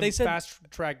 I'd rather than fast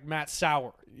track Matt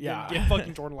Sauer. Yeah, give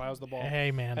fucking Jordan Lyles the ball.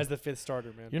 Hey man, as the 5th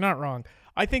starter, man. You're not wrong.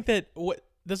 I think that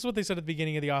this is what they said at the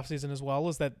beginning of the offseason as well,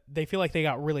 is that they feel like they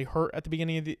got really hurt at the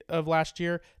beginning of last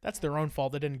year. That's their own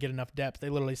fault. They didn't get enough depth. They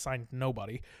literally signed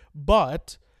nobody.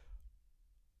 But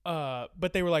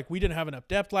they were like, we didn't have enough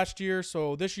depth last year,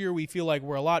 so this year we feel like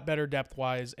we're a lot better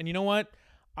depth-wise. And you know what?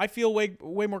 I feel way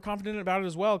more confident about it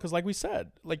as well because, like we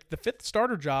said, like the 5th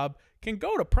starter job can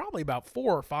go to probably about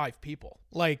 4 or 5 people.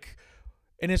 Like,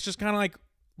 and it's just kind of like,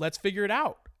 let's figure it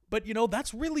out. But,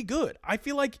 that's really good. I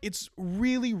feel like it's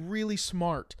really, really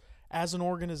smart as an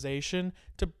organization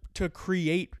to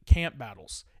create camp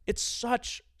battles. It's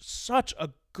such a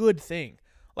good thing.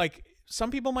 Like,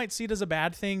 some people might see it as a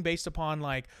bad thing based upon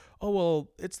like, oh, well,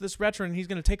 it's this veteran. He's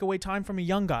going to take away time from a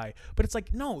young guy. But it's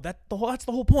like, no, that's the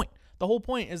whole point. The whole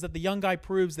point is that the young guy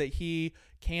proves that he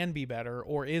can be better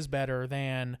or is better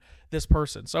than this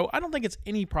person. So I don't think it's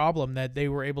any problem that they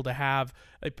were able to have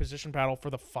a position battle for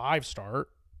the 5 start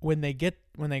when they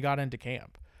got into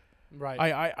camp. Right.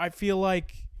 I feel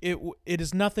like it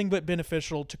is nothing but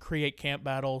beneficial to create camp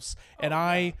battles. And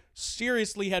I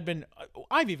seriously had been,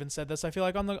 I've even said this, I feel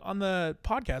like on the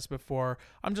podcast before,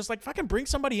 I'm just like, if I can bring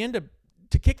somebody in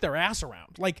to kick their ass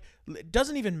around, like it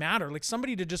doesn't even matter, like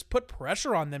somebody to just put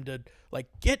pressure on them to like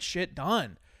get shit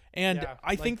done. And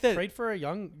I think that trade for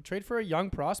a young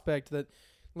prospect that,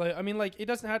 like, I mean, like it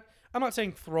doesn't have, I'm not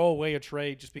saying throw away a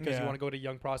trade just because you want to go to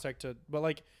young prospect but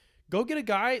like go get a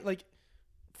guy, like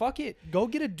fuck it, go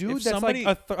get a dude if that's somebody,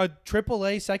 like a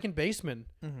AAA second baseman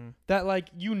that like,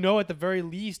 at the very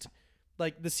least,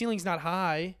 like the ceiling's not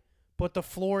high, but the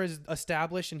floor is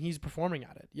established and he's performing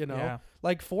at it,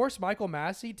 like force Michael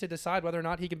Massey to decide whether or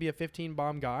not he can be a 15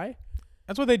 bomb guy.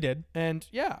 That's what they did. And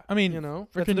yeah, I mean, you know,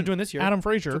 that's what they're doing this year. Adam That's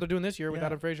Frazier. what they're doing this year with Yeah.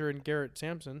 Adam Frazier and Garrett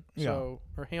Sampson. So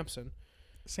or Hampson.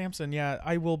 Samson, yeah,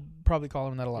 I will probably call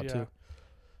him that a lot Yeah.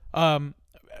 too.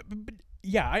 But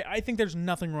yeah, I think there's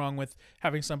nothing wrong with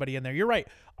having somebody in there. You're right.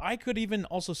 I could even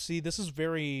also see this is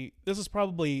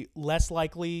probably less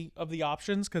likely of the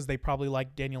options because they probably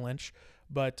like Daniel Lynch,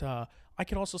 but I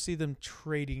could also see them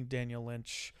trading Daniel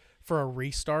Lynch for a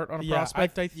restart on a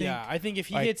prospect. I think. Yeah, I think if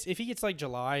he gets like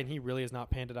July and he really has not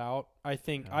panned it out, I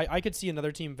think I could see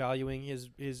another team valuing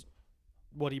his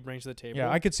what he brings to the table.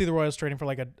 Yeah, I could see the Royals trading for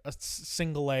like a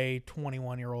single A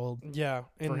 21-year-old. Yeah,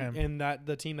 for him. and that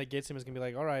the team that gets him is gonna be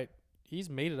like, all right, he's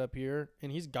made it up here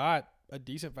and he's got a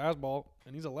decent fastball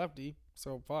and he's a lefty,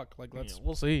 so fuck, like let's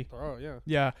We'll see. oh yeah.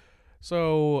 Yeah.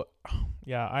 So,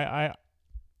 yeah,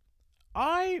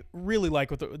 I really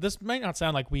like what this might not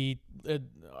sound like we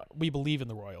believe in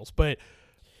the Royals, but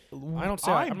I don't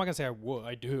say I'm not gonna say I would.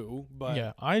 I do, but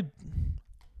yeah,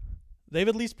 they've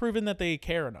at least proven that they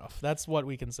care enough. That's what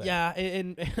we can say. yeah,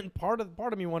 and part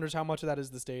of me wonders how much of that is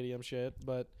the stadium shit,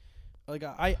 but like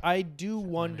I do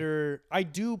wonder.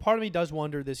 Part of me does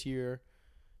wonder this year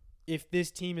if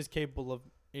this team is capable of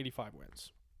 85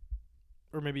 wins,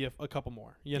 or maybe a couple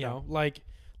more. You know, like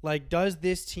does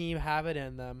this team have it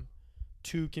in them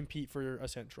to compete for a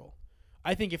Central?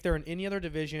 I think if they're in any other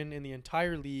division in the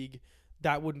entire league,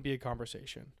 that wouldn't be a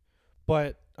conversation.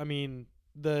 But I mean,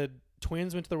 the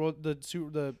Twins went to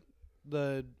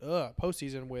the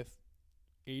postseason with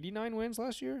 89 wins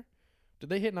last year. Did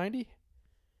they hit 90?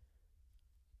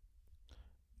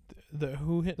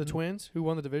 Who hit The Twins, who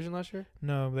won the division last year?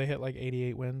 No, they hit like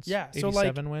 88 wins. Yeah, so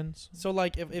 87 wins. So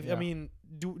like if Yeah. I mean,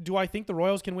 do I think the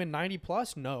Royals can win 90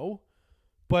 plus? No.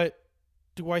 But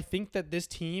do I think that this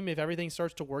team, if everything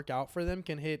starts to work out for them,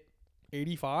 can hit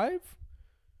 85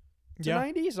 to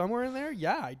 90 somewhere in there?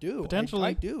 Yeah, I do. Potentially.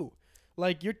 I do.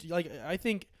 Like I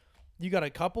think you got a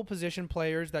couple position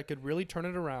players that could really turn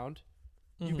it around.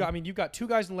 You've got two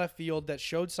guys in left field that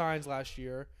showed signs last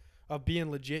year of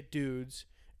being legit dudes.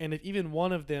 And if even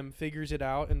one of them figures it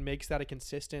out and makes that a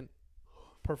consistent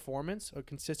performance, a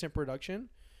consistent production,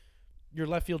 your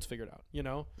left field's figured out. You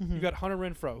know, you got Hunter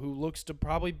Renfroe, who looks to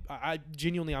probably,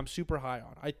 I'm super high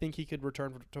on. I think he could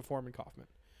return to Foreman Kaufman.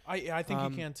 I think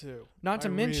he can too. Not to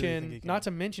mention,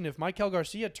 if Michael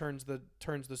Garcia flips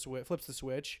the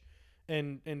switch,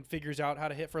 and figures out how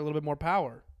to hit for a little bit more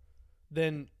power,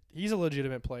 then he's a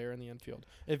legitimate player in the infield.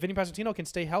 If Vinny Pasquantino can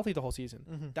stay healthy the whole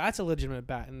season, that's a legitimate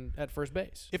bat at first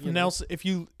base. If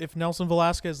Nelson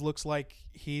Velasquez looks like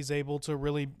he's able to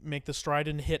really make the stride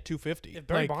and hit 250, if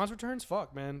Barry Bonds returns,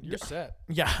 fuck man, you're set.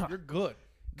 Yeah, you're good.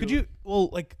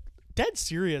 Dead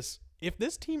serious. If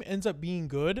this team ends up being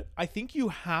good, I think you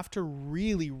have to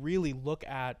really, really look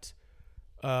at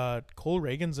Cole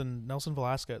Reagans and Nelson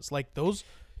Velasquez. Like those,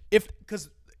 because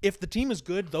if the team is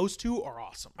good, those two are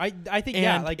awesome. I think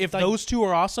if those two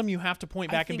are awesome, you have to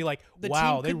point back and be like,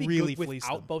 wow, they really fleeced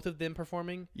them. Without both of them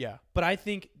performing. Yeah, but I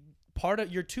think part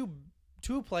of your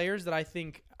two players that I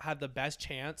think have the best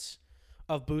chance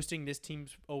of boosting this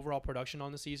team's overall production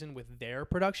on the season with their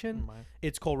production,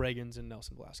 it's Cole Reagans and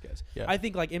Nelson Velasquez. Yeah. I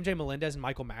think like MJ Melendez and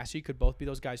Michael Massey could both be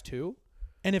those guys too.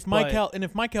 And if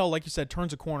Michael, like you said,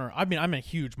 turns a corner, I mean, I'm a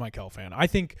huge Michael fan. I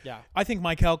think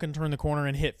Michael can turn the corner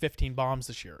and hit 15 bombs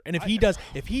this year. And if he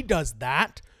does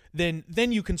that, then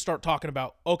you can start talking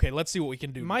about, okay, let's see what we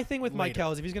can do. My thing with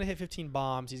Michael is if he's going to hit 15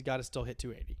 bombs, he's got to still hit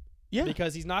 280. Yeah,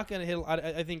 because he's not going to hit.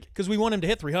 I think because we want him to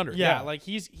hit 300. Yeah, like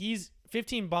he's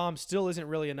 15 bombs still isn't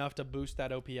really enough to boost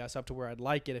that OPS up to where I'd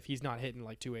like it if he's not hitting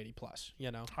like 280 plus.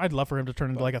 You know, I'd love for him to turn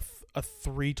into like a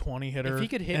 320 hitter. If he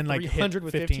could hit and 300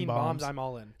 with 15 bombs, I'm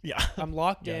all in. Yeah, I'm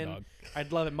locked in. Dog.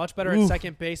 I'd love it much better at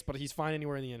second base, but he's fine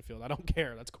anywhere in the infield. I don't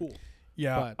care. That's cool.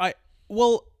 Yeah,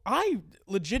 I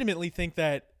legitimately think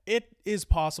that it is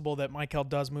possible that Michael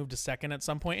does move to second at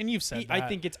some point, and you've said that. I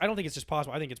don't think it's just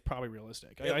possible. I think it's probably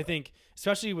realistic. I think,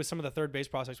 especially with some of the third base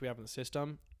prospects we have in the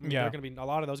system, they're going to be a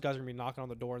lot of those guys are going to be knocking on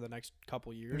the door in the next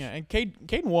couple of years. Yeah, and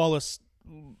Caden Wallace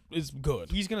is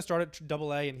good. He's going to start at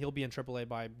AA, and he'll be in AAA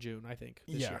by June, I think.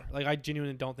 This year. Like I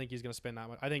genuinely don't think he's going to spend that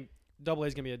much. I think AA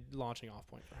is going to be a launching off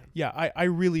point for him. Yeah,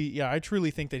 I truly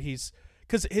think that he's.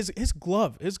 Because his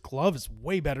glove is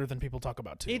way better than people talk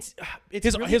about too. It's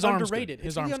his really underrated.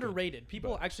 It's really underrated.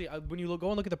 People actually, when you go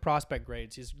and look at the prospect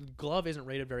grades, his glove isn't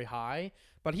rated very high,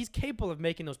 but he's capable of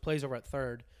making those plays over at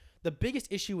third. The biggest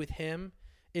issue with him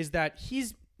is that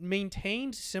he's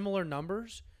maintained similar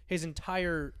numbers his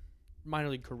entire minor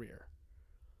league career.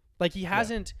 Like he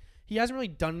hasn't really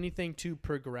done anything to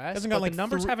progress. But the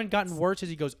numbers haven't gotten worse as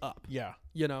he goes up. Yeah,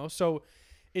 you know. So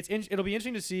it'll be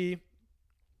interesting to see.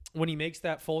 when he makes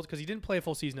that full, because he didn't play a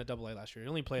full season at AA last year. He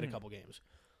only played a couple games.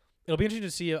 It'll be interesting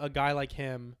to see a guy like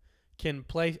him can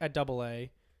play at AA,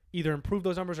 either improve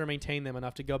those numbers or maintain them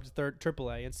enough to go up to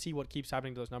AAA and see what keeps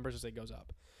happening to those numbers as it goes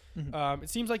up. It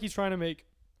seems like he's trying to make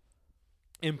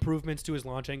improvements to his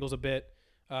launch angles a bit,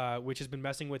 which has been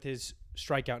messing with his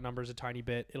strikeout numbers a tiny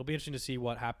bit. It'll be interesting to see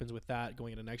what happens with that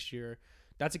going into next year.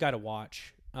 That's a guy to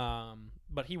watch,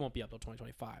 but he won't be up till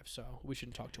 2025, so we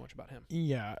shouldn't talk too much about him.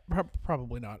 Yeah,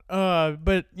 probably not.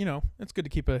 But it's good to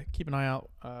keep an eye out.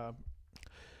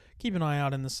 Keep an eye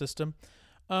out in the system.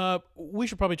 We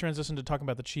should probably transition to talking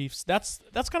about the Chiefs. That's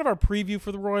kind of our preview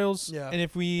for the Royals. Yeah.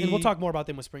 And we'll talk more about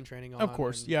them with spring training on. Of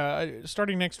course. Yeah.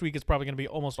 Starting next week, it's probably going to be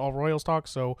almost all Royals talk.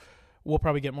 So we'll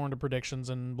probably get more into predictions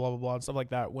and blah, blah, blah and stuff like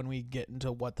that when we get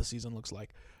into what the season looks like.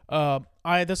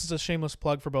 This is a shameless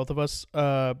plug for both of us.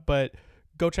 But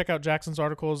go check out Jackson's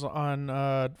articles on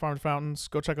Farm to Fountains.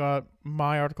 Go check out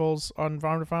my articles on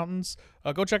Farm to Fountains.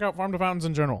 Go check out Farm to Fountains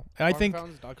in general. I think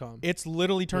it's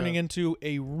literally turning into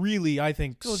a really, I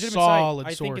think, solid source.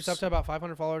 I think it's up to about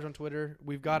 500 followers on Twitter.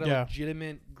 We've got a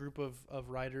legitimate group of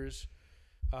writers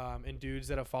and dudes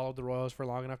that have followed the Royals for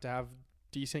long enough to have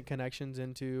decent connections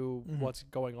into what's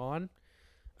going on.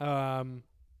 But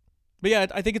yeah,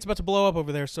 I think it's about to blow up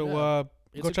over there. So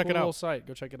it's go check it out. Little site.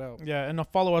 Go check it out. Yeah, and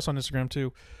follow us on Instagram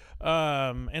too,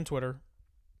 and Twitter,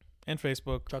 and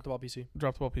Facebook. Drop the Ball PC.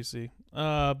 Drop the Ball PC.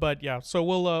 But yeah, so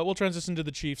we'll transition to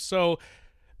the Chiefs. So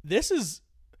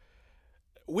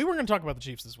we were going to talk about the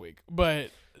Chiefs this week, but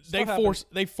they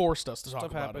forced us to talk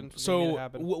about them. So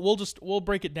we'll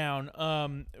break it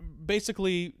down.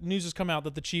 Basically, news has come out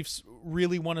that the Chiefs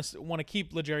really want to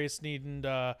keep L'Jarius Sneed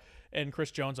and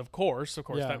Chris Jones. Of course,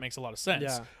 that makes a lot of sense.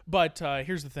 Yeah. But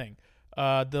here's the thing.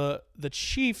 The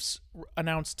Chiefs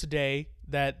announced today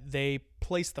that they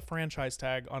placed the franchise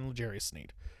tag on L'Jarius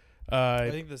Sneed. I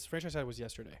think this franchise tag was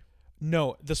yesterday.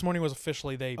 No, this morning was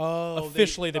officially they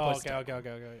placed it.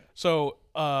 Okay. So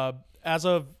as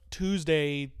of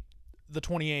Tuesday, the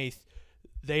 28th,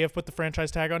 they have put the franchise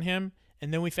tag on him,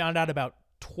 and then we found out about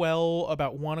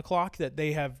 1 o'clock that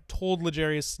they have told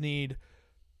L'Jarius Sneed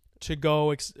to go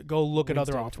look at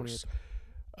other offers.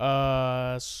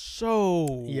 We'll see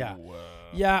how that works.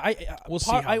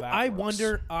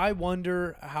 I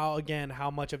wonder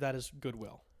how much of that is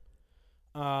goodwill.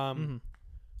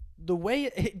 The way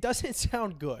it doesn't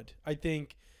sound good. I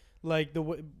think, like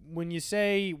when you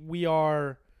say we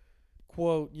are,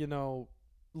 quote,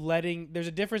 there's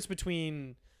a difference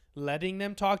between letting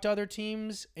them talk to other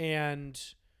teams and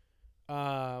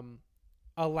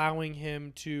allowing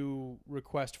him to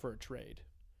request for a trade.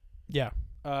 Yeah.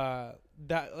 I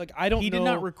don't know. He did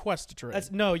not request a trade.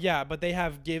 But they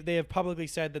have publicly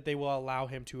said that they will allow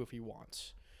him to if he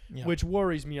wants, which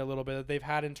worries me a little bit. That they've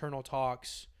had internal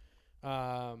talks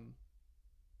about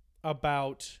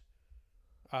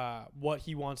what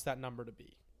he wants that number to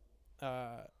be.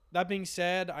 That being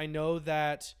said, I know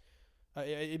that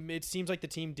it seems like the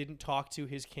team didn't talk to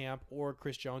his camp or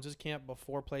Chris Jones's camp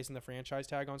before placing the franchise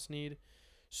tag on Sneed.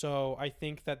 So I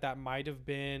think that might have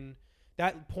been –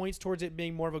 that points towards it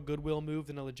being more of a goodwill move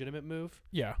than a legitimate move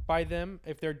by them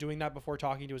if they're doing that before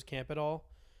talking to his camp at all.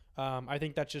 I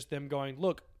think that's just them going,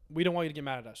 look, we don't want you to get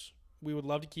mad at us. We would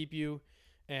love to keep you,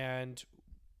 but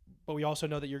we also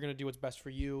know that you're going to do what's best for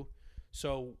you.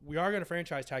 So we are going to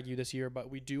franchise tag you this year, but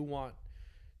we do want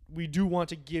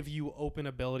to give you open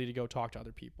ability to go talk to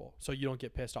other people so you don't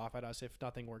get pissed off at us if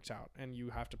nothing works out and you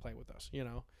have to play with us,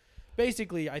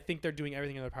 Basically, I think they're doing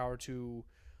everything in their power to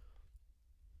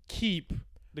keep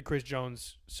the Chris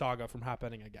Jones saga from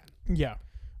happening again. Yeah.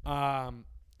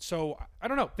 So I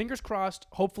don't know. Fingers crossed.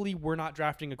 Hopefully, we're not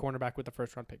drafting a cornerback with the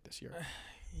first round pick this year.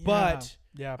 I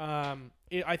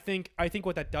think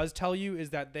what that does tell you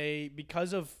is that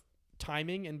because of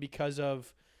timing and because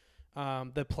of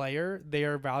the player, they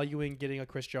are valuing getting a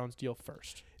Chris Jones deal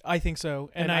first. I think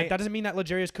so, and that doesn't mean that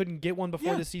L'Jarius couldn't get one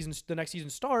before the next season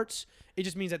starts. It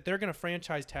just means that they're going to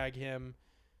franchise tag him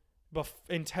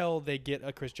until they get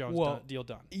a Chris Jones deal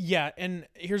done. Yeah, and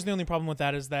here's the only problem with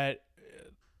that is that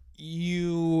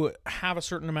you have a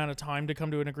certain amount of time to come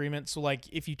to an agreement. So, like,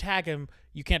 if you tag him,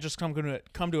 you can't just come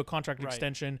to a contract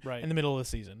extension in the middle of the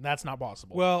season. That's not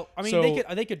possible. Well, I mean,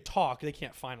 they could talk. They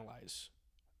can't finalize.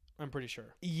 I'm pretty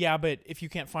sure. Yeah, but if you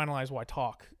can't finalize, why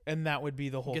talk? And that would be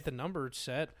the whole. Get the number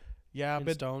set. Yeah,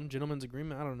 in stone, gentleman's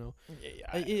agreement. I don't know.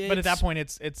 But at that point,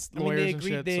 it's lawyers and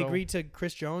shit. They agreed to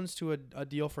Chris Jones to a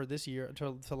deal for this year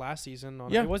to last season.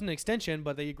 It wasn't an extension,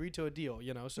 but they agreed to a deal.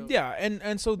 So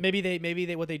and so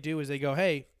maybe what they do is they go,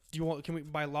 hey,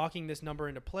 by locking this number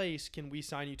into place, can we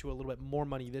sign you to a little bit more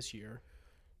money this year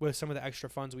with some of the extra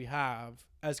funds we have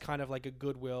as kind of like a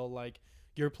goodwill, like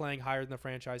you're playing higher than the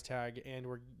franchise tag, and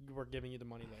we're giving you the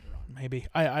money later on. Maybe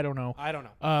I don't know. I don't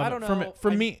know. I don't know.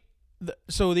 For me, this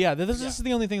is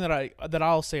the only thing that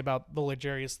I'll say about the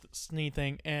L'Jarius Sneed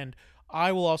thing, and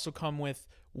I will also come with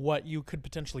what you could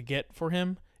potentially get for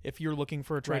him if you're looking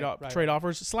for a trade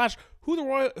offers / who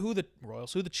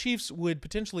the Chiefs would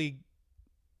potentially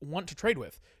want to trade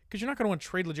with, because you're not going to want to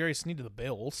trade L'Jarius Sneed to the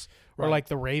Bills or like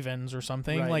the Ravens or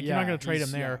something. Right, like you're not going to trade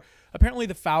him there. Yeah. Apparently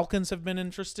the Falcons have been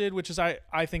interested, which is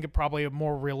I think probably a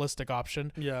more realistic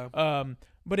option. Yeah.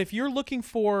 But if you're looking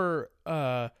for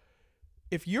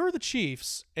if you're the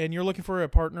Chiefs and you're looking for a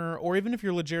partner, or even if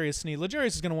you're L'Jarius Sneed, L'Jarius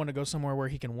is going to want to go somewhere where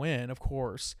he can win, of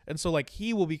course. And so, like,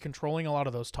 he will be controlling a lot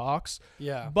of those talks.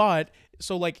 Yeah. But,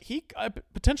 so, like, he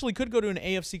potentially could go to an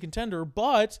AFC contender,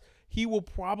 but he will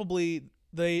probably,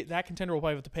 that contender will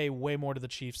probably have to pay way more to the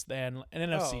Chiefs than an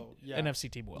NFC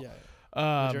team will. Yeah.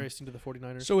 L'Jarius Sneed to the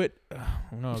 49ers. So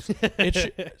who knows?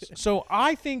 So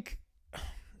I think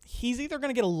he's either going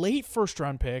to get a late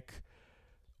first-round pick,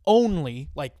 only,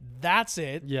 like, that's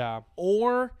it. Yeah.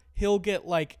 Or he'll get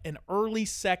like an early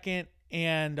second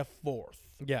and a fourth.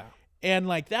 Yeah. And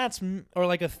like or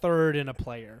like a third in a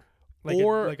player.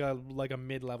 Like a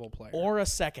mid-level player. Or a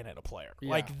second in a player. Yeah.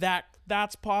 Like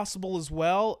that's possible as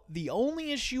well. The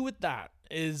only issue with that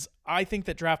is I think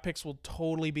that draft picks will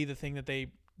totally be the thing that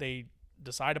they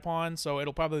decide upon, so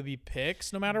it'll probably be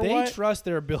picks no matter what. They trust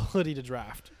their ability to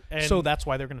draft. And so that's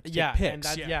why they're going to take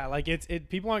picks. And like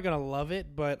people aren't going to love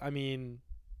it, but I mean,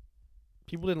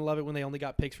 people didn't love it when they only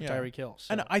got picks for Tyreek Hill.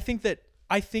 So. And I think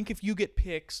if you get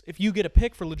picks, if you get a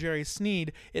pick for L'Jarius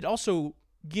Sneed, it also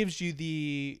gives you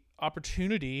the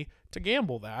opportunity to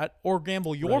gamble that, or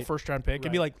gamble your first round pick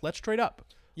and be like, let's trade up.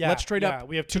 Yeah, let's trade up.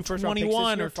 We have two to first round picks this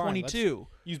 21 year, or 22. Let's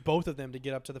use both of them to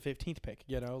get up to the 15th pick.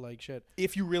 Like shit.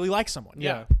 If you really like someone,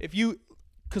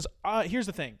 because here's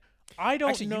the thing. I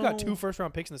don't know. You got 2 first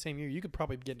round picks in the same year. You could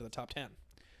probably get into the top 10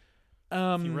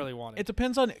 if you really wanted. It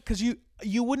depends on, because you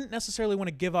wouldn't necessarily want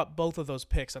to give up both of those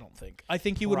picks. I don't think. I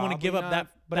think you would want to give up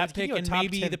that pick and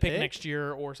maybe the pick next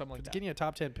year or something like that. Getting a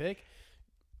top 10 pick.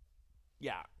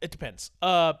 Yeah, it depends.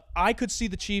 I could see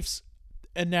the Chiefs,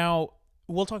 and now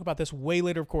we'll talk about this way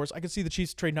later, of course. I could see the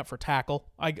Chiefs trading up for tackle.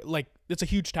 It's a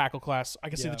huge tackle class. I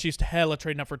could see the Chiefs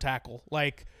trading up for tackle.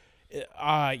 Left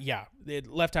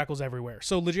tackles everywhere.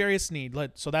 So L'Jarius Sneed.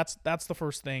 So that's the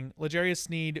first thing. L'Jarius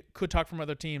Sneed could talk from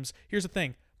other teams. Here's the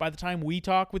thing: by the time we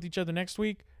talk with each other next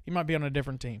week, he might be on a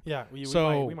different team. Yeah, we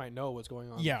might know what's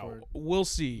going on. Yeah, we'll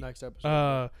see. Next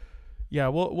episode.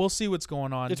 We'll see what's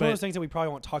going on. It's one of those things that we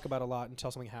probably won't talk about a lot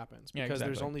until something happens, because exactly.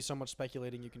 there's only so much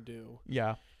speculating you can do.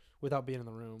 Yeah. Without being in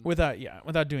the room. Without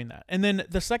doing that. And then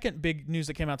the second big news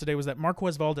that came out today was that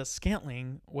Marquez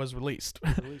Valdes-Scantling was released.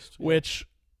 Which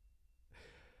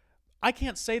I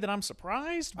can't say that I'm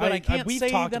surprised, but I can't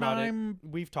say that I'm...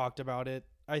 We've talked about it.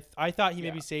 I thought he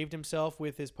maybe saved himself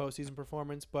with his postseason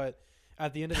performance, but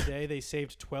at the end of the day, they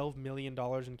saved $12 million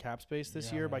in cap space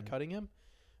this year by cutting him.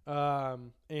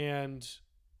 And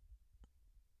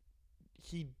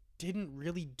he didn't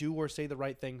really do or say the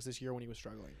right things this year when he was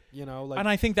struggling, and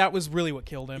I think that was really what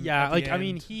killed him. Yeah, I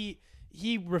mean, he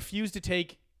refused to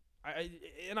take.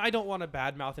 And I don't want to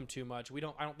badmouth him too much. I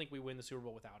don't think we win the Super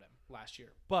Bowl without him last year,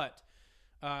 but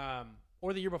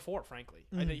or the year before, frankly.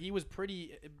 I think he was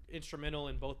pretty instrumental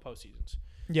in both postseasons.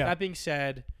 Yeah. That being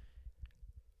said,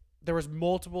 there was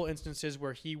multiple instances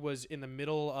where he was in the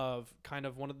middle of kind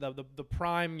of one of the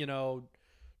prime,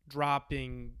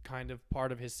 dropping kind of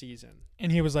part of his season, and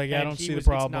he was like, I don't see the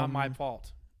problem. It's not my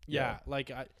fault.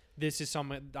 This is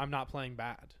something I'm not playing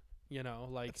bad.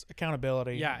 It's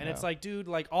accountability. Yeah, and it's like, dude,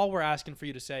 like all we're asking for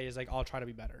you to say is like, I'll try to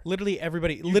be better. Literally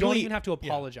everybody. You don't even have to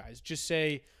apologize. Just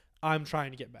say, I'm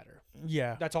trying to get better.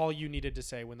 Yeah, that's all you needed to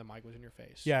say when the mic was in your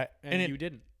face. Yeah, and you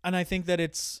didn't. And I think that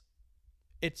it's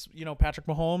Patrick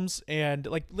Mahomes, and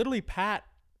like literally Pat,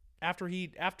 after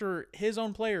his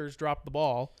own players dropped the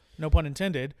ball, no pun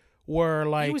intended, were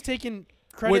like, he was taking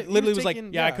credit. Literally was like,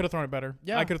 I could have thrown it better.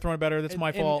 Yeah, I could have thrown it better. That's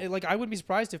my fault. Like, I wouldn't be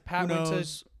surprised if Pat went to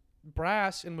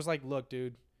brass and was like, look,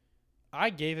 dude, I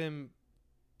gave him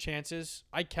chances.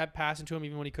 I kept passing to him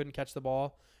even when he couldn't catch the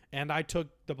ball, and I took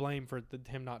the blame for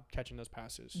him not catching those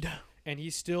passes. And he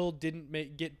still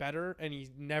didn't get better, and he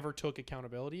never took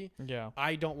accountability. Yeah,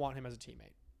 I don't want him as a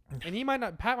teammate. And he might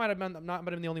not. Pat might have been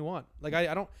the only one. Like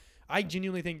I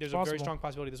genuinely think there's a very strong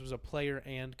possibility this was a player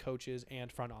and coaches and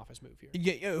front office move here.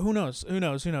 Yeah, who knows?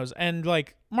 And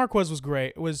like Marquez was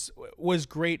great. Was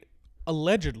great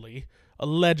allegedly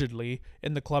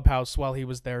in the clubhouse while he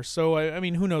was there. So I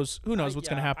mean, who knows what's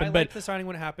going to happen? I but liked the signing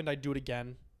when it happened. I'd do it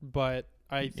again, but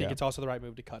I think it's also the right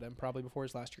move to cut him probably before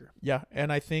his last year. Yeah,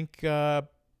 and I think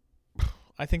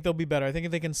I think they'll be better. I think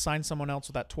if they can sign someone else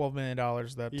with that $12 million,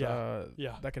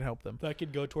 that can help them. That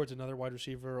could go towards another wide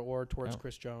receiver or towards Yeah.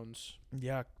 Chris Jones.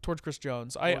 Yeah, towards Chris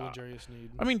Jones. Or L'Jarius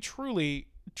Sneed. I mean, truly,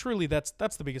 that's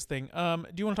the biggest thing. Do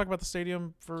you want to talk about the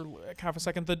stadium for like half a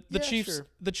second? The Yeah, Chiefs sure.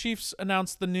 the Chiefs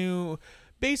announced the new.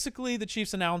 Basically, the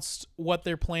Chiefs announced what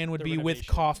their plan would The be with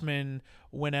renovation. Kaufman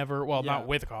whenever. Well, Yeah, not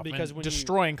with Kaufman, because when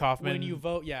destroying Kaufman. when you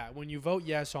vote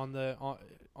yes on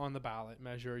the ballot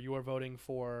measure, you are voting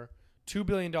for $2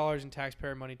 billion in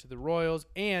taxpayer money to the Royals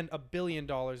and $1 billion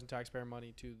in taxpayer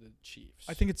money to the Chiefs.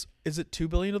 I think is it $2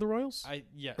 billion to the Royals,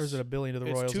 yes. or is it $1 billion to the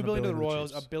It's Royals? $2 and billion to the $1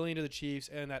 Royals, Chiefs? $1 billion to the Chiefs,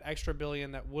 and that extra $1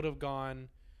 billion that would have gone,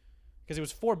 because it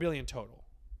was $4 billion total,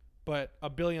 but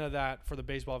 $1 billion of that for the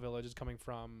baseball village is coming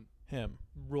from Him,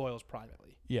 Royals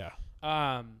privately. yeah.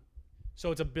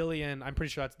 So it's $1 billion. I'm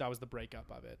pretty sure that was the breakup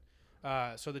of it.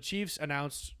 So the Chiefs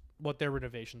announced what their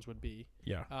renovations would be.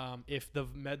 Yeah. If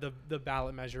the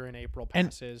ballot measure in April And-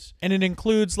 passes. And it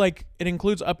includes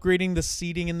upgrading the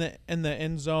seating in the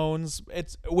end zones.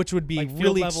 Which would be Like field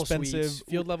really level expensive. suites,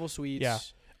 field level suites. Yeah.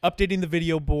 Updating the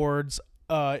video boards,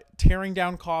 tearing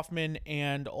down Kaufman,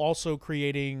 and also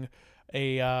creating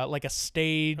a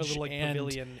stage, A little and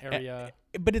pavilion area.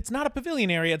 but it's not a pavilion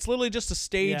area. It's literally just a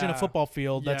stage and a Yeah. football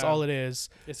field. That's Yeah. all it is.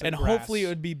 It's some And grass. hopefully it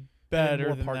would be better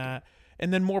more than parking. that.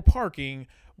 And then more parking,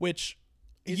 which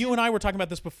Is you and I were talking about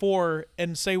this before,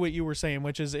 and say what you were saying,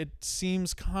 which is it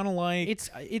seems kind of like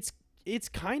It's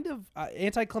kind of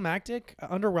anticlimactic,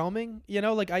 underwhelming. You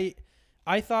know, like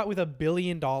I thought with $1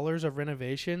 billion of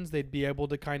renovations, they'd be able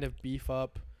to kind of beef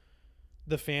up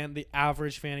the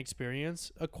average fan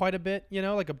experience quite a bit. You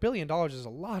know, like $1 billion is a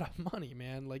lot of money,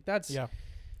 man. Like that's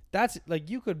like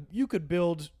you could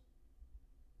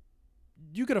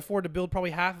afford to build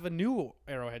probably half of a new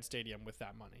Arrowhead Stadium with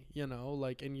that money. You know,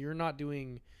 like, and you're not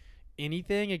doing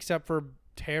anything except for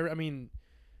I mean,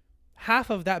 half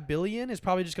of that $1 billion is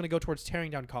probably just going to go towards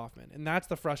tearing down Kaufman, and that's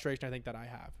the frustration I think that I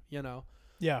have. You know.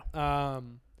 yeah.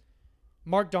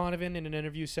 Mark Donovan in an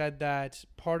interview said that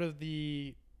part of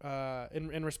the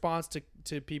in response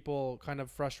to people kind of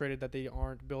frustrated that they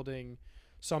aren't building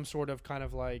some sort of kind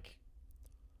of like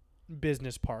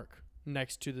business park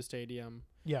next to the stadium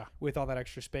Yeah. with all that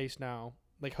extra space now,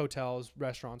 like hotels,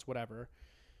 restaurants, whatever.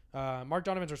 Mark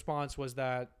Donovan's response was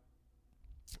that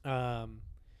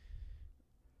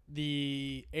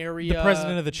the area, The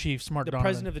president of the Chiefs, Mark the Donovan.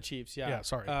 president of the Chiefs, Yeah,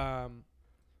 sorry.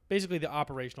 basically the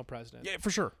operational president. Yeah, for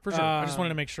sure. I just wanted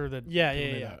to make sure that Yeah.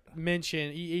 people knew that.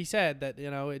 Mention he said that, you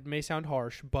know, it may sound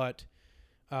harsh, but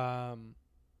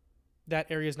that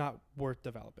area is not worth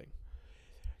developing.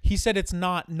 He said it's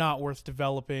not worth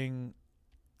developing.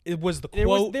 It was the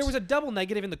quote. There was a double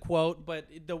negative in the quote, but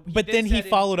then he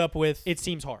followed up with it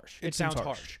seems harsh. It seems sounds harsh.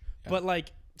 harsh. Yeah. But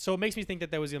like, so it makes me think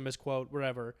that there was a misquote,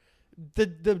 whatever.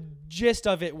 The gist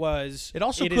of it was It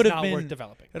also is could have not been worth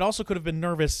developing. It also could have been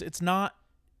nervous. It's not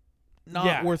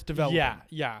worth developing.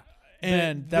 Yeah.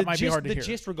 And that might be hard to the hear. The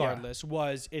gist, regardless,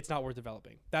 was it's not worth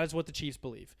developing. That is what the Chiefs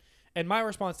believe. And my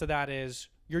response to that is,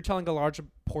 you're telling a large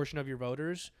portion of your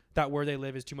voters that where they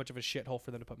live is too much of a shithole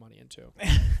for them to put money into.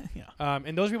 Yeah.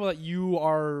 And those people that you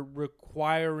are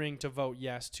requiring to vote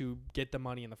yes to get the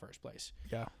money in the first place.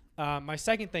 Yeah. My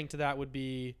second thing to that would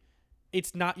be,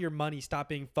 it's not your money. Stop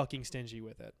being fucking stingy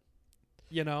with it.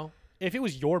 You know, if it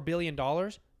was your $1 billion,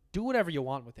 do whatever you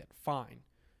want with it. Fine.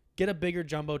 Get a bigger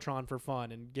jumbotron for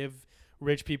fun and give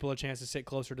rich people a chance to sit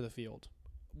closer to the field.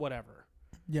 Whatever.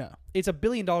 Yeah. It's $1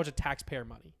 billion of taxpayer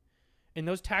money. And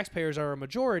those taxpayers are a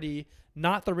majority,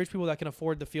 not the rich people that can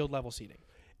afford the field level seating.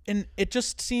 And it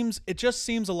just seems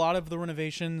a lot of the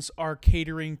renovations are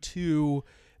catering to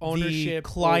Ownership the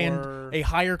client, or a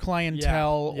higher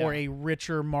clientele Yeah. or a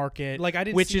richer market, Like, I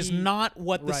didn't which is see- not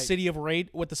what the Right. city of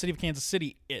Kansas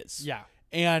City is. Yeah.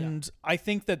 And I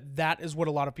think that is what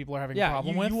a lot of people are having a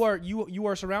problem with. You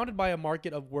are surrounded by a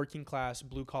market of working class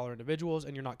blue collar individuals,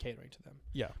 and you're not catering to them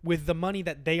Yeah. with the money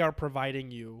that they are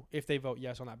providing you if they vote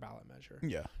yes on that ballot measure.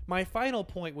 Yeah. My final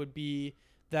point would be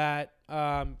that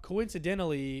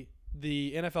coincidentally,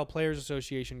 the NFL Players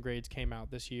Association grades came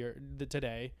out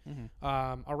today,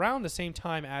 around the same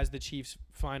time as the Chiefs'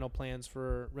 final plans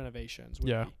for renovations. Would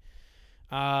Yeah.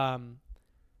 be.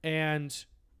 And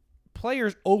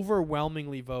players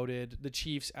overwhelmingly voted the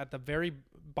Chiefs at the very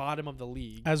bottom of the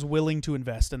league As willing to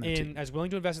invest in their team. as willing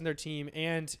to invest in their team,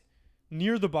 and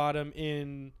near the bottom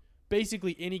in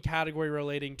basically any category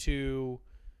relating to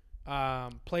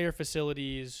player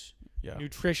facilities, Yeah.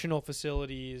 nutritional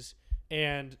facilities,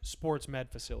 and sports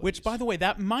med facilities. Which, by the way,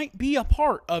 that might be a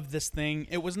part of this thing.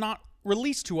 It was not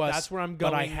released to us. that's where I'm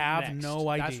going. But I have next. no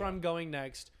idea. That's where I'm going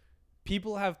next.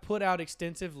 People have put out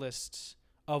extensive lists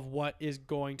of what is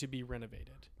going to be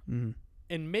renovated. Mhm.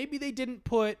 And maybe they didn't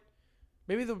put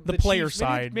maybe the player Chiefs,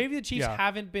 side. Maybe the Chiefs Yeah.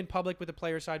 haven't been public with the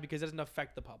player side because it doesn't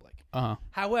affect the public. Uh-huh.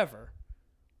 However,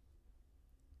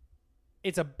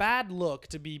 it's a bad look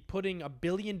to be putting $1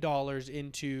 billion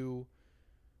into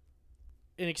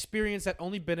an experience that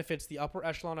only benefits the upper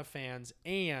echelon of fans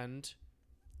and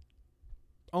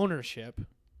ownership,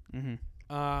 Mhm.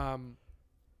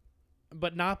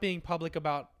 but not being public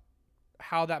about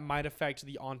how that might affect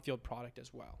the on-field product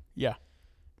as well. Yeah.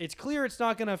 It's clear it's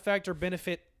not going to affect or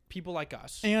benefit people like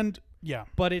us. And yeah.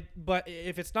 But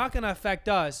if it's not going to affect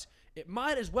us, it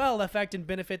might as well affect and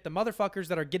benefit the motherfuckers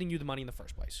that are getting you the money in the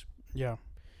first place. Yeah.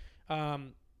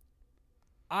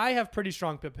 I have pretty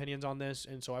strong opinions on this,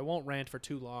 and so I won't rant for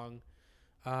too long.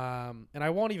 And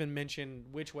I won't even mention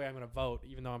which way I'm going to vote,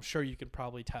 even though I'm sure you can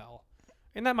probably tell.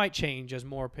 And that might change as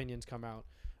more opinions come out.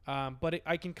 But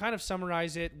I can kind of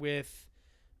summarize it with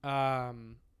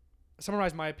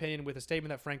summarize my opinion with a statement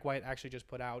that Frank White actually just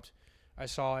put out. I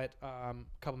saw it a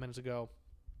couple minutes ago,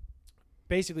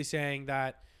 basically saying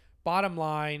that bottom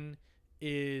line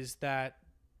is that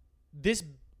this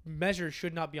measure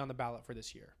should not be on the ballot for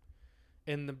this year.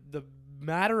 And the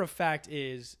matter of fact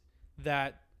is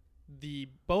that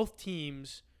both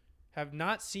teams have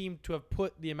not seemed to have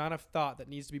put the amount of thought that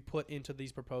needs to be put into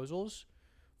these proposals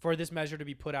for this measure to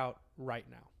be put out right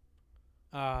now.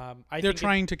 They're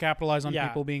trying to capitalize on yeah.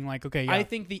 people being like, okay, yeah. I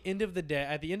think at the end of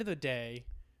the day,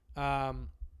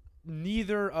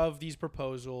 neither of these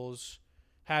proposals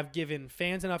have given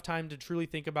fans enough time to truly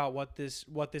think about what this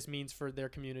means for their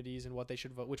communities and what they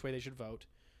should vote, which way they should vote,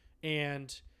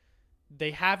 and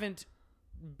they haven't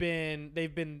been.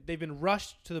 They've been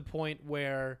rushed to the point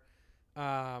where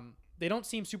they don't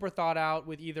seem super thought out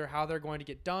with either how they're going to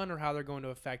get done or how they're going to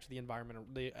affect the environment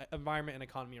and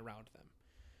economy around them.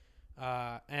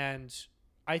 And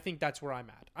I think that's where I'm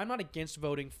at. I'm not against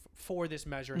voting for this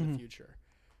measure in the future.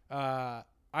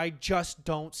 I just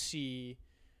don't see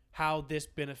how this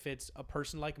benefits a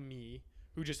person like me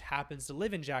who just happens to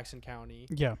live in Jackson County.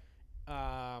 Yeah.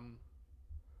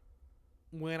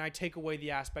 When I take away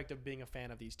the aspect of being a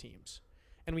fan of these teams.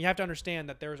 And we have to understand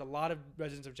that there's a lot of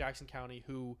residents of Jackson County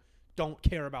who don't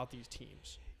care about these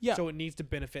teams. Yeah. So it needs to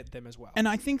benefit them as well. And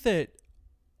I think that,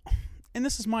 and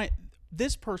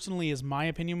this personally is my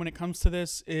opinion when it comes to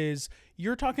this, is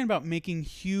you're talking about making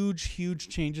huge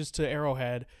changes to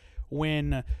Arrowhead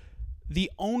when the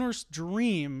owner's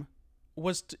dream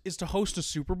is to host a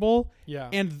Super Bowl. Yeah.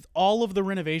 And all of the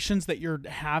renovations that you're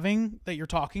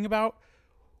talking about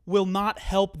will not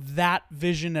help that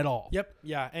vision at all. Yep.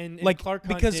 Yeah. And like Clark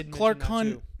Hunt because did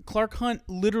Clark Hunt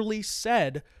literally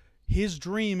said his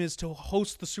dream is to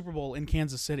host the Super Bowl in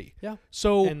Kansas City. Yeah.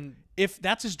 So if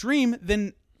that's his dream,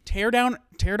 then tear down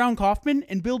Kauffman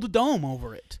and build a dome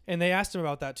over it. And they asked him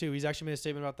about that too. He's actually made a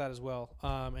statement about that as well.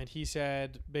 And he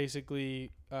said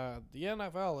basically the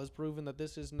NFL has proven that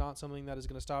this is not something that is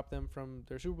going to stop them from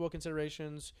their Super Bowl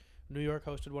considerations. New York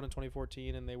hosted one in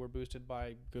 2014, and they were boosted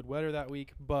by good weather that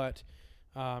week. But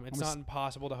it's not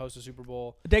impossible to host a Super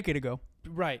Bowl. A decade ago.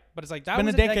 Right. But it's like that Been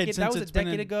was a decade that was since a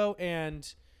decade ago,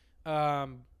 and I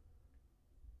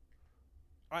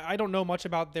don't know much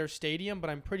about their stadium, but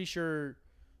I'm pretty sure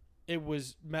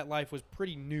MetLife was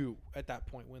pretty new at that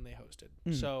point when they hosted.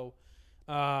 So,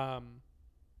 yeah,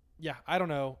 I don't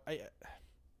know.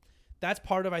 That's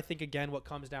part of, I think, again, what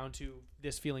comes down to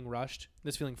this feeling rushed,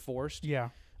 this feeling forced.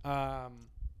 Yeah. I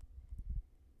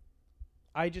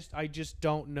just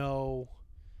don't know.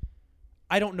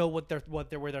 I don't know where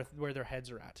their heads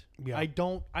are at. Yeah. I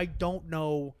don't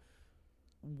know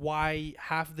why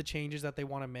half of the changes that they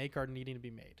want to make are needing to be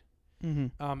made.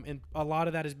 Mm-hmm. And a lot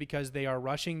of that is because they are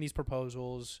rushing these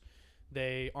proposals.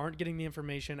 They aren't getting the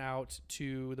information out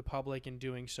to the public in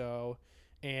doing so.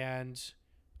 And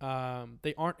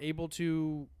they aren't able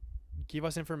to give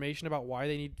us information about why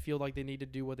they feel like they need to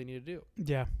do what they need to do.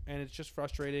 Yeah. And it's just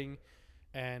frustrating.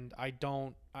 And I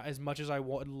don't, as much as I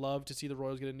would love to see the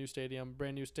Royals get a new stadium,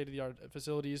 brand new state-of-the-art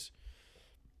facilities,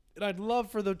 and I'd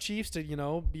love for the Chiefs to,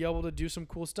 be able to do some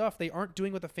cool stuff. They aren't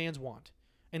doing what the fans want.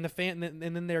 And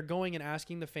then they're going and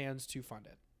asking the fans to fund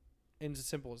it. And it's as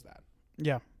simple as that.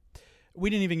 Yeah. We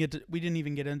didn't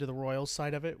even get into the Royals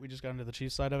side of it. We just got into the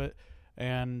Chiefs side of it.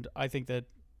 And I think that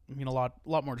a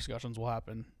lot more discussions will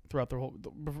happen throughout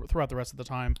the rest of the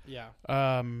time. Yeah.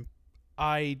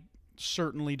 I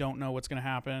certainly don't know what's going to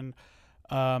happen.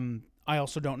 I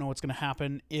also don't know what's going to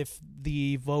happen if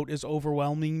the vote is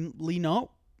overwhelmingly no.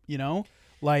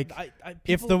 Like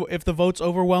if the vote's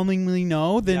overwhelmingly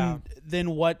no, then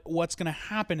what's going to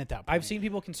happen at that point? I've seen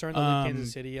people concerned they'll leave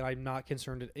Kansas City, and I'm not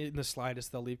concerned in the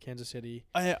slightest they'll leave Kansas City.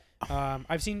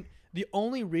 I've seen The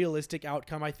only realistic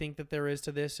outcome I think that there is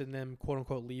to this and them quote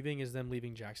unquote leaving is them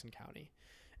leaving Jackson County.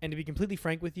 And to be completely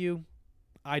frank with you,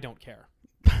 I don't care.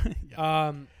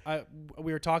 Yeah.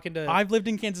 We were talking to. I've lived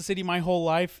in Kansas City my whole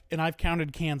life, and I've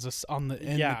counted Kansas on the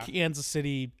the Kansas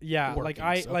City. Yeah,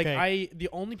 workings, the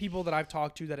only people that I've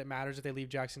talked to that it matters if they leave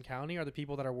Jackson County are the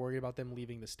people that are worried about them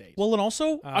leaving the state. Well, and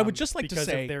also I would just like to say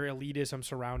because of their elitism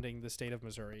surrounding the state of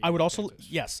Missouri. I would also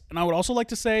and I would also like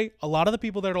to say a lot of the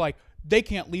people that are like they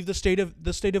can't leave the state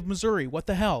of Missouri. What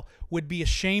the hell? Would be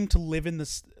ashamed to live in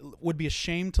this. Would be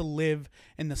ashamed to live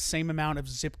in the same amount of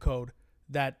zip code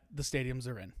that the stadiums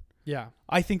are in. Yeah.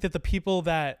 I think that the people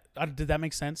that did that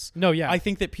make sense? No, yeah. I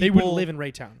think that people they wouldn't live in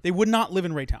Raytown. They would not live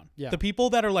in Raytown. Yeah. The people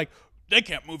that are like they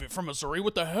can't move it from Missouri.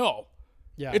 What the hell?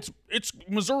 Yeah. It's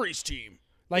Missouri's team.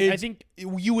 Like I think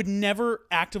you would never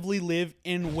actively live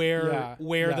in where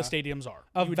the stadiums are.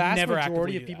 A you would vast never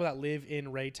majority of people that live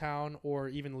in Raytown or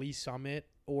even Lee Summit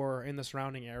or in the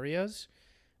surrounding areas,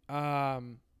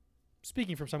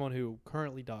 speaking from someone who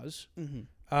currently does,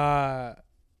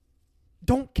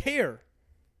 don't care.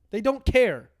 They don't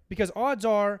care because odds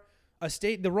are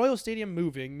the Royal Stadium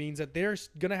moving means that they're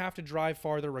gonna have to drive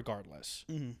farther regardless.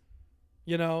 Mm-hmm.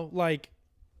 You know, like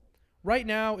right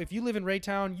now, if you live in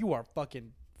Raytown, you are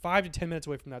fucking 5 to 10 minutes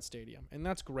away from that stadium, and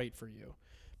that's great for you.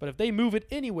 But if they move it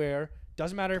anywhere,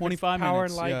 doesn't matter if it's power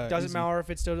and light, doesn't matter if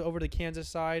it's over to the Kansas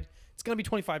side, it's gonna be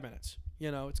 25 minutes.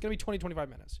 You know, it's gonna be 25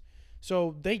 minutes.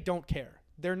 So they don't care.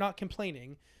 They're not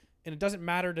complaining. And it doesn't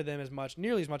matter to them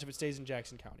nearly as much if it stays in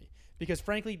Jackson County. Because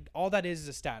frankly, all that is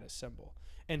a status symbol.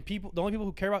 And the only people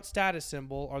who care about status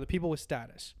symbol are the people with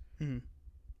status. Mm-hmm.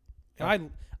 And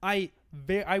I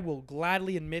will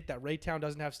gladly admit that Raytown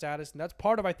doesn't have status, and that's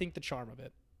part of, I think, the charm of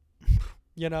it.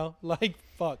 You know? Like,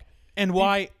 fuck.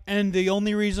 And the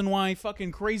only reason why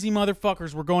fucking crazy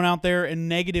motherfuckers were going out there in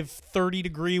negative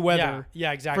 30-degree weather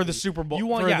exactly. for the Super Bowl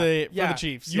for the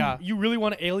Chiefs. You really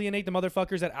want to alienate the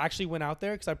motherfuckers that actually went out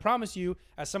there? Because I promise you,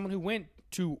 as someone who went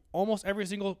to almost every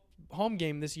single home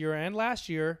game this year and last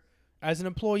year as an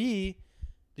employee,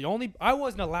 I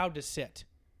wasn't allowed to sit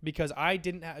because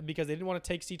because they didn't want to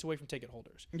take seats away from ticket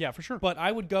holders. Yeah, for sure. But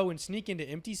I would go and sneak into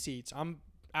empty seats. I'm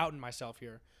outing myself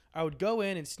here. I would go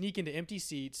in and sneak into empty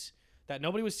seats that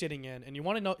nobody was sitting in, and you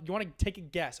want to take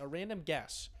a random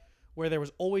guess, where there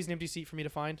was always an empty seat for me to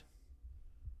find?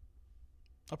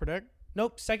 Upper deck?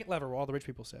 Nope, second level where all the rich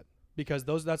people sit, because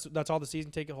that's all the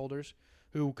season ticket holders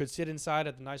who could sit inside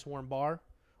at the nice warm bar,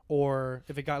 or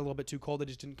if it got a little bit too cold, they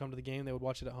just didn't come to the game. They would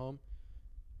watch it at home,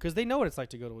 because they know what it's like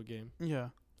to go to a game. Yeah,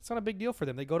 it's not a big deal for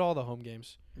them. They go to all the home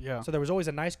games. Yeah. So there was always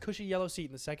a nice cushy yellow seat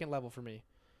in the second level for me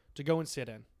to go and sit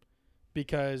in,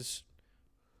 because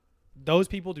those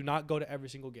people do not go to every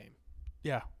single game.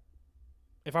 Yeah.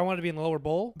 If I wanted to be in the lower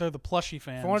bowl, they're the plushy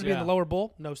fans. If I wanted to be in the lower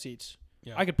bowl, no seats.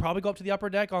 Yeah. I could probably go up to the upper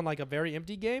deck on like a very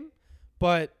empty game,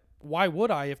 but why would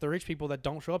I if the rich people that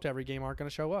don't show up to every game aren't going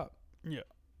to show up? Yeah.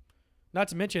 Not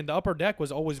to mention the upper deck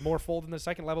was always more full than the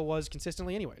second level was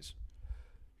consistently anyways.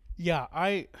 Yeah,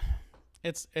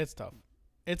 it's tough.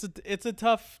 It's a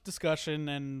tough discussion,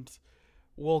 and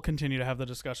we'll continue to have the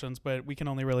discussions, but we can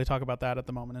only really talk about that at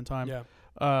the moment in time. Yeah.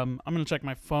 I'm going to check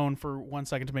my phone for 1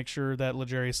 second to make sure that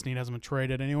L'Jarius Sneed hasn't been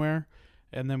traded anywhere,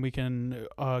 and then we can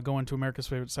go into America's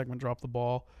favorite segment, Drop the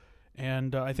Ball.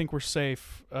 And I think we're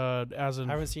safe I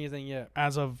haven't seen anything yet.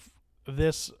 As of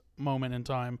this moment in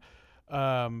time.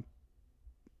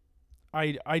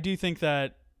 I do think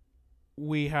that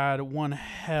we had one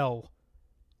hell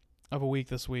of a week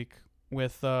this week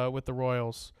with the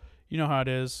Royals. You know how it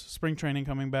is. Spring training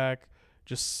coming back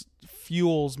just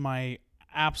fuels my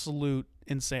absolute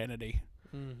insanity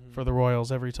for the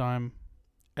Royals every time.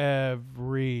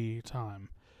 Every time.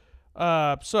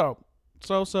 So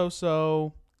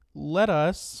let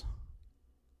us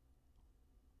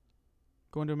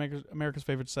go into America's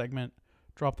favorite segment,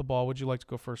 Drop the Ball. Would you like to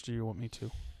go first, or do you want me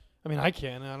to? I mean, I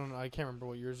can. I don't know. I can't remember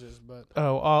what yours is, but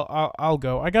I'll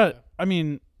go. I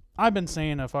mean, I've been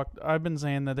saying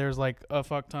that there's like a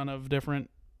fuck ton of different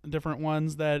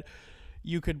ones that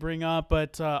you could bring up,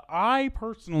 but I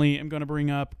personally am going to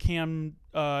bring up Cam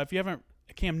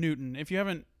Newton. If you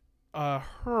haven't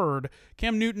heard,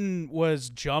 Cam Newton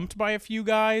was jumped by a few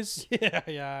guys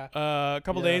a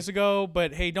couple days ago,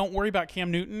 but hey, don't worry about Cam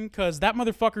Newton, because that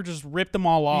motherfucker just ripped them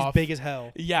all off. He's big as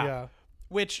hell. Yeah.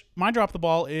 Which my drop the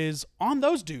ball is on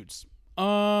those dudes.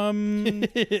 Fuck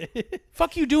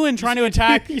you doing trying to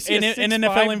attack an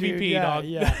NFL MVP, dog.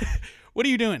 Yeah. What are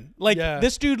you doing? Like, Yeah.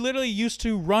 this dude literally used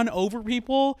to run over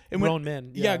people and Grown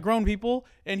men. Yeah, grown people,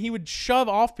 and he would shove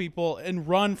off people and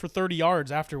run for 30 yards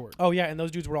afterward. Oh yeah, and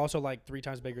those dudes were also like 3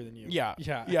 times bigger than you. Yeah,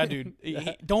 Yeah. dude.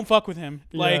 Yeah. Don't fuck with him.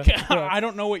 Yeah, Like, yeah. I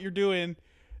don't know what you're doing.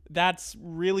 That's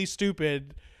really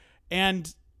stupid.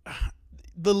 And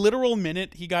the literal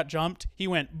minute he got jumped, he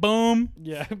went boom.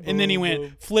 Yeah. And then he Boom, went,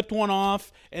 boom. flipped one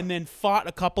off, and then fought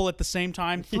a couple at the same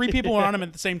time. 3 people were on him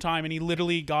at the same time, and he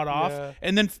literally got off. Yeah.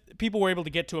 And then people were able to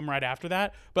get to him right after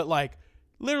that. But like,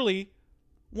 literally,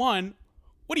 one,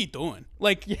 what are you doing?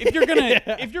 Like, if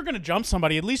you're gonna jump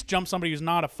somebody, at least jump somebody who's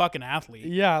not a fucking athlete.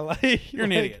 Yeah, like You're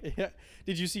an idiot. Yeah.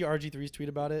 Did you see RG3's tweet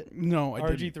about it? No, I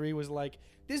didn't. RG3 was like,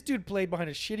 "This dude played behind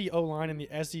a shitty O line in the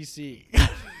SEC,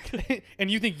 and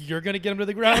you think you're gonna get him to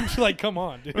the ground? Like, come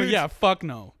on, dude." Oh, yeah, fuck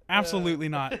no, absolutely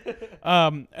not.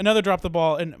 Another drop the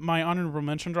ball, and my honorable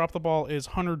mention drop the ball is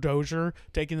Hunter Dozier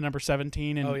taking the number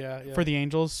 17 and Oh, yeah. for the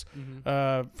Angels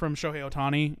from Shohei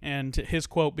Ohtani, and his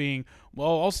quote being,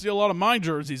 "Well, I'll see a lot of my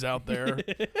jerseys out there."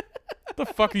 What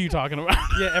the fuck are you talking about?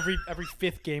 Yeah, every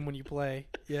 5th game when you play.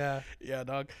 Yeah. Yeah,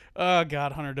 dog. Oh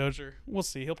God, Hunter Dozier. We'll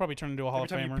see. He'll probably turn into a Hall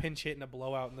Every of time you Famer pinch hit in a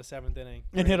blowout in the 7th inning.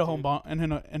 and hit a Great, home dude. bomb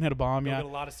and hit a bomb. You'll Yeah. get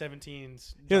a lot of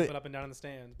 17s Yeah, jumping up and down in the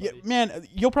stands. Yeah, buddy. man,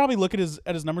 you'll probably look at his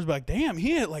numbers and be like, damn,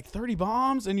 he hit like 30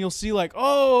 bombs, and you'll see like,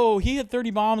 oh, he hit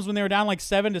 30 bombs when they were down like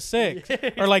 7-6, Yeah,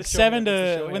 or like it's the 7 Shohei-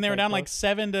 it's to the when they were Shohei down effect,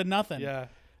 like bro. 7-0. Yeah.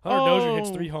 Hunter Dozier hits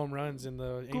Oh. 3 home runs and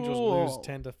the Angels Cool. lose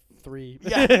 10-3.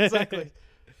 Yeah, exactly.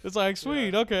 It's like,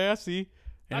 sweet, okay, I see.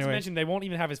 Not to Anyway, mention, they won't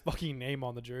even have his fucking name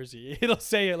on the jersey. It'll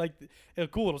say it like,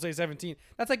 cool, it'll say 17.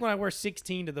 That's like when I wear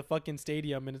 16 to the fucking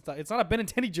stadium, and it's not a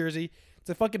Benintendi jersey.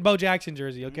 It's a fucking Bo Jackson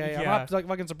jersey, okay? I'm Yeah. not like,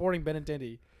 fucking supporting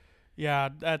Benintendi. yeah,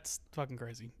 that's fucking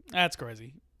crazy. That's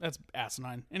crazy. That's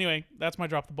asinine. Anyway, that's my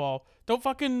drop the ball. Don't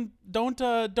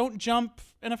jump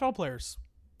NFL players.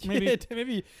 Maybe.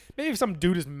 maybe if some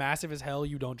dude is massive as hell,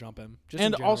 you don't jump him. Just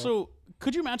And in general. also,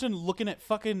 could you imagine looking at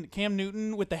fucking Cam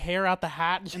Newton with the hair out the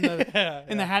hat in the Yeah,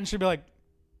 in the hat and should be like,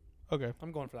 okay,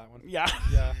 I'm going for that one. yeah,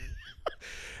 Yeah.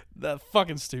 that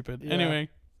fucking stupid. Yeah. Anyway,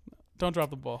 don't drop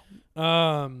the ball.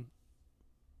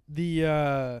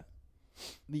 The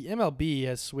MLB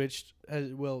has switched.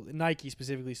 Nike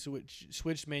specifically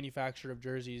switched manufacturer of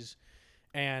jerseys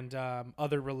and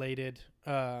other related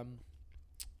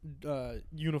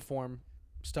uniform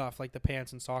stuff like the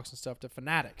pants and socks and stuff to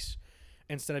Fanatics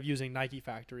instead of using Nike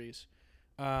factories.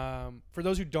 For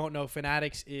those who don't know,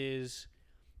 Fanatics is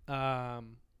the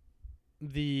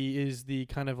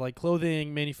kind of like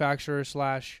clothing manufacturer /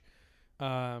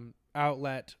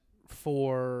 outlet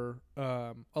for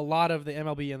a lot of the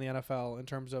MLB and the NFL in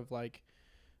terms of like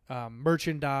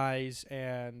merchandise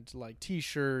and like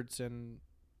T-shirts and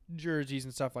jerseys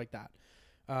and stuff like that.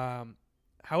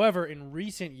 However, in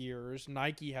recent years,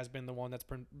 Nike has been the one that's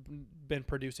been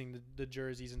producing the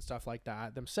jerseys and stuff like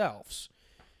that themselves.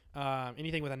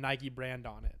 Anything with a Nike brand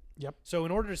on it. Yep. So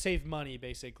in order to save money,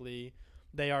 basically,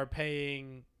 they are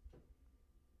paying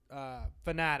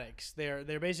Fanatics.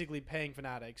 They're basically paying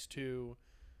Fanatics to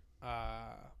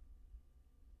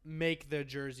make the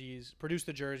jerseys, produce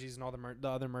the jerseys and all the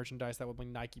other merchandise that will be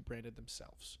Nike branded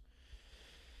themselves.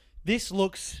 This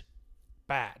looks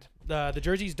bad. The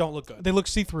jerseys don't look good. They look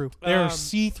see-through. They're Um,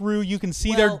 see-through. You can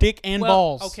see their dick and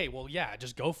balls. Okay, well, yeah,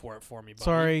 just go for it for me, buddy.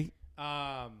 Sorry,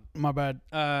 Um. my bad.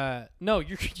 No,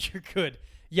 you're good.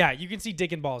 Yeah, you can see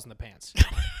dick and balls in the pants.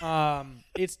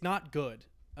 It's not good.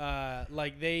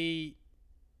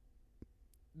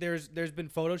 There's been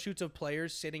photo shoots of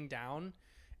players sitting down,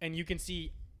 and you can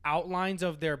see outlines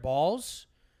of their balls,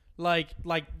 like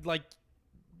you're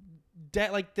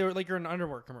in an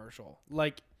underwear commercial,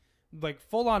 like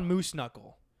full on moose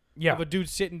knuckle. Yeah. Of a dude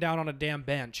sitting down on a damn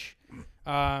bench.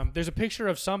 There's a picture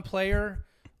of some player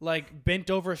like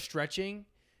bent over stretching,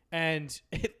 and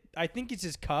I think it's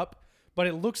his cup, but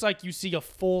it looks like you see a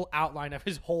full outline of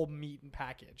his whole meat and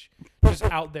package just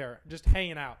out there, just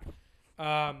hanging out.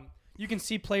 You can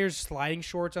see players sliding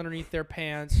shorts underneath their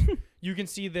pants. You can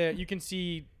see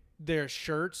their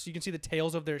shirts. You can see the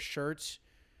tails of their shirts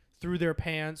through their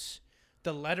pants.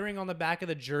 The lettering on the back of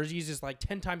the jerseys is like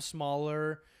 10 times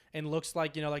smaller and looks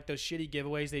like, like those shitty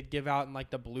giveaways they'd give out in like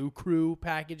the Blue Crew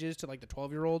packages to like the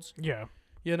 12-year-olds. Yeah.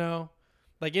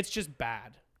 Like it's just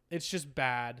bad. It's just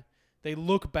bad. They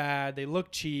look bad. They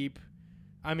look cheap.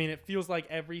 I mean, it feels like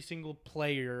every single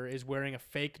player is wearing a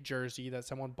fake jersey that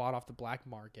someone bought off the black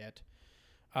market.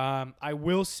 I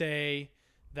will say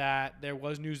that there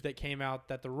was news that came out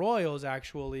that the Royals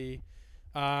actually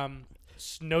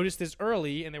noticed this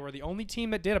early, and they were the only team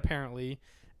that did apparently,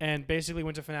 and basically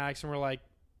went to Fanatics and were like,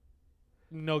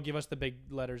 no, give us the big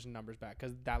letters and numbers back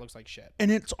because that looks like shit.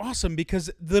 And it's awesome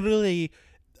because literally,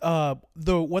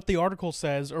 what the article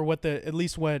says, or what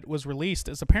was released,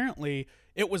 is apparently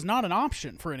it was not an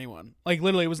option for anyone. Like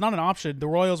literally, it was not an option. The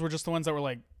Royals were just the ones that were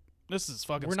like, "This is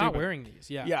fucking We're stupid. not wearing these."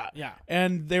 Yeah.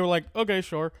 And they were like, "Okay,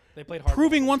 sure." They played hard.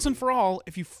 Proving once and for all,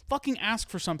 if you fucking ask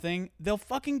for something, they'll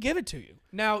fucking give it to you.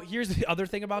 Now, here's the other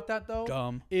thing about that though.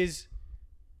 Dumb. Is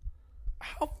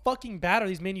how fucking bad are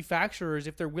these manufacturers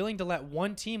if they're willing to let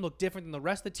one team look different than the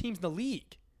rest of the teams in the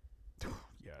league?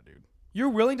 Yeah, dude. You're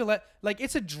willing to let, like,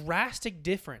 it's a drastic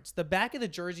difference. The back of the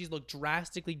jerseys look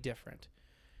drastically different.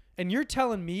 And you're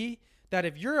telling me that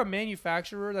if you're a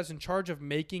manufacturer that's in charge of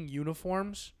making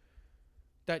uniforms,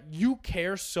 that you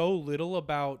care so little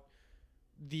about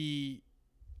the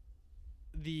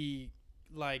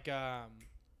like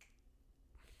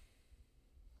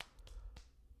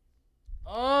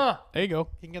There you go.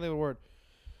 he can get the word.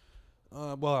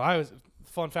 Well,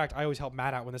 fun fact, I always help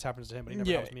Matt out when this happens to him, but he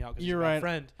never helps me out because he's You're my right.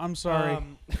 friend. I'm sorry.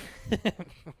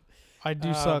 I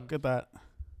do suck at that.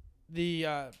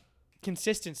 The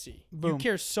consistency. Boom. You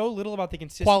care so little about the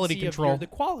consistency Quality of control. the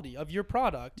quality of your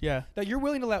product Yeah. that you're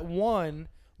willing to let one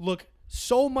look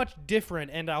so much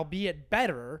different and albeit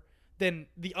better than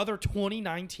the other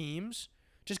 29 teams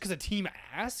just because a team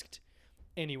asked.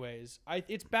 Anyways,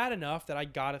 it's bad enough that I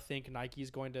gotta think Nike's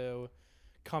going to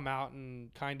come out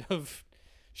and kind of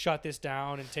shut this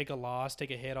down and take a loss,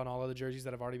 take a hit on all of the jerseys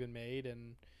that have already been made,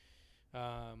 and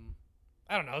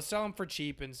I don't know, sell them for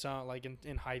cheap and some like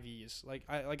in Hy-Vees.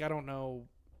 I don't know,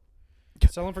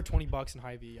 sell them for $20 in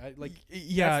Hy-Vee.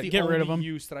 Yeah, that's the get rid of only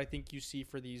them. use that I think you see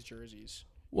for these jerseys.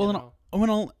 Well,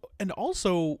 and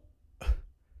also,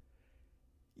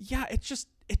 yeah, it just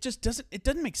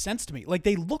doesn't make sense to me. Like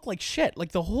they look like shit.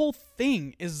 Like the whole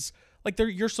thing is like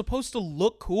you're supposed to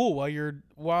look cool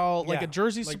while a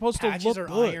jersey's like supposed to look patches are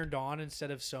good. ironed on instead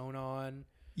of sewn on.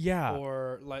 Yeah.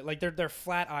 Or like they're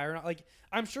flat iron. Like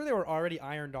I'm sure they were already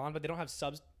ironed on, but they don't have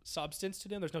substance to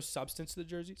them. There's no substance to the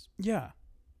jerseys. Yeah.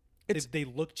 They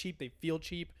look cheap. They feel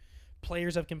cheap.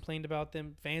 Players have complained about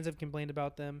them. Fans have complained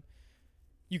about them.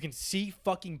 You can see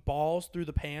fucking balls through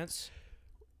the pants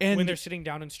when they're sitting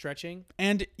down and stretching.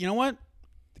 And you know what?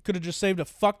 Could have just saved a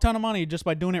fuck ton of money just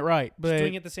by doing it right. But Just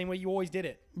doing it the same way you always did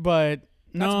it. But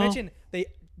Not no. to mention, they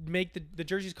make the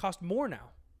jerseys cost more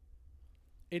now.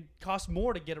 It costs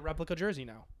more to get a replica jersey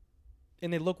now.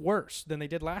 And they look worse than they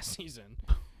did last season.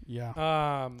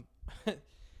 Yeah.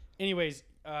 Anyways,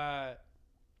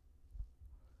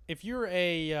 if you're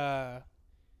an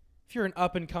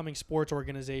up and coming sports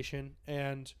organization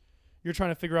and you're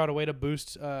trying to figure out a way to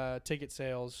boost ticket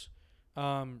sales,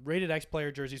 rated X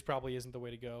player jerseys probably isn't the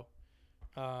way to go.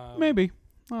 Maybe.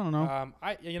 I don't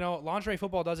know. Lingerie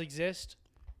football does exist,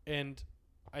 and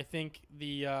I think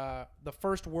the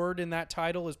first word in that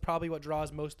title is probably what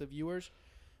draws most of the viewers.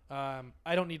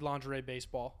 I don't need lingerie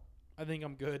baseball. I think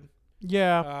I'm good.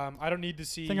 Yeah. I don't need to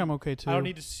see. I think I'm okay too. I don't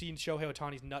need to see Shohei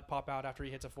Ohtani's nut pop out after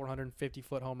he hits a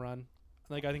 450-foot home run.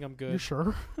 I think I'm good. You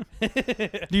sure?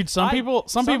 Dude, some people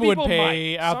would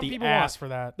pay out the ass for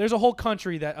that. There's a whole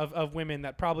country that of women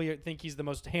that probably think he's the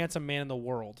most handsome man in the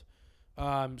world.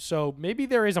 So maybe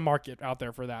there is a market out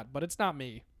there for that, but it's not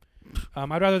me.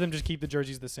 I'd rather them just keep the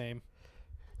jerseys the same.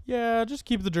 Yeah, just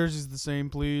keep the jerseys the same,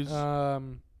 please.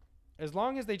 As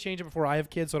long as they change it before I have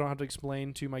kids, so I don't have to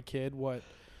explain to my kid what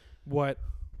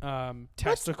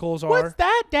testicles are. What's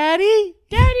that, Daddy?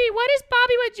 Daddy, what is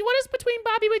between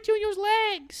Bobby Wood Jr.'s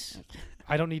legs?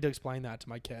 I don't need to explain that to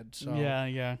my kid. So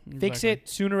Yeah. fix exactly. it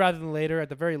sooner rather than later, at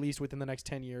the very least within the next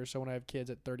 10 years. So when I have kids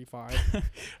at 35.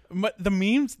 But the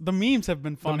memes have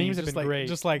been funny. memes have just been like, great.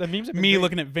 Just like The memes have been me great.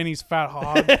 looking at Vinny's fat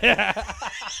hog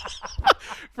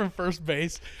from first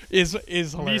base is Me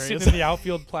hilarious. sitting in the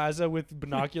outfield plaza with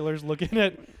binoculars looking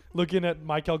at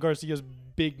Michael Garcia's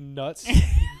big nuts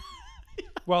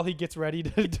while he gets ready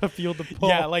to field the ball.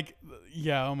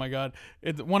 Yeah, oh my god.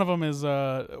 One of them is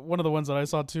one of the ones that I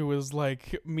saw too was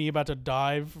like me about to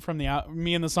dive from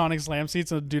me in the Sonic Slam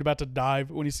seats and the dude about to dive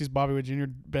when he sees Bobby Wood Jr.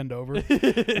 bend over.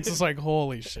 It's just like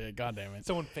holy shit, god damn it.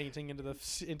 Someone fainting into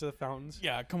the fountains.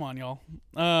 Yeah, come on, y'all.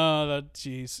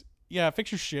 Jeez. Yeah,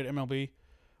 fix your shit, MLB.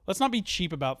 Let's not be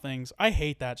cheap about things. I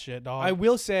hate that shit, dog. I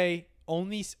will say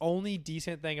only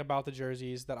decent thing about the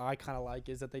jerseys that I kind of like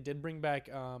is that they did bring back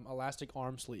elastic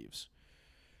arm sleeves.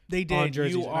 They did. On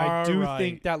jerseys. You And are I do right.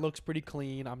 think that looks pretty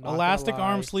clean. I'm not Elastic gonna lie.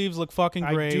 arm sleeves look fucking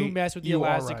great. I do mess with the You are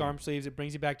elastic right. arm sleeves. It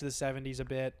brings you back to the 70s a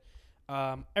bit.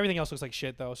 Everything else looks like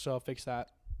shit though, so fix that.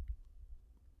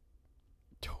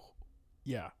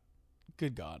 Yeah.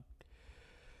 Good God.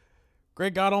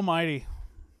 Great God Almighty.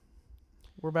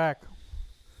 We're back.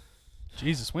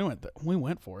 Jesus, we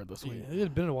went for it this week. It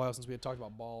had been a while since we had talked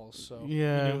about balls, so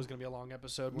Yeah. we knew it was gonna be a long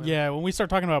episode. Yeah, when we start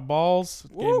talking about balls,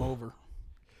 game over.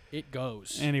 It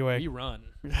goes. Anyway. we run.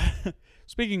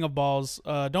 Speaking of balls,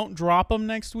 don't drop them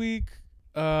next week.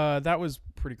 That was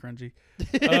pretty cringy.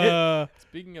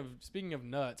 Speaking of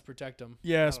nuts, protect them.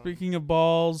 Yeah. Speaking of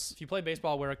balls, If you play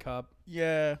baseball, wear a cup.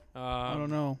 yeah. I don't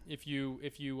know. If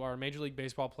you are a Major League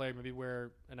Baseball player, maybe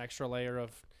wear an extra layer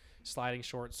of sliding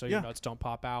shorts so your nuts don't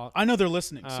pop out. I know they're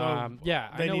listening. So I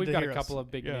know need we've to got hear a couple us.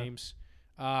 of big Yeah. names.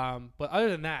 But other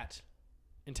than that,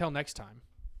 until next time.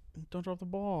 Don't drop the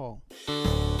ball.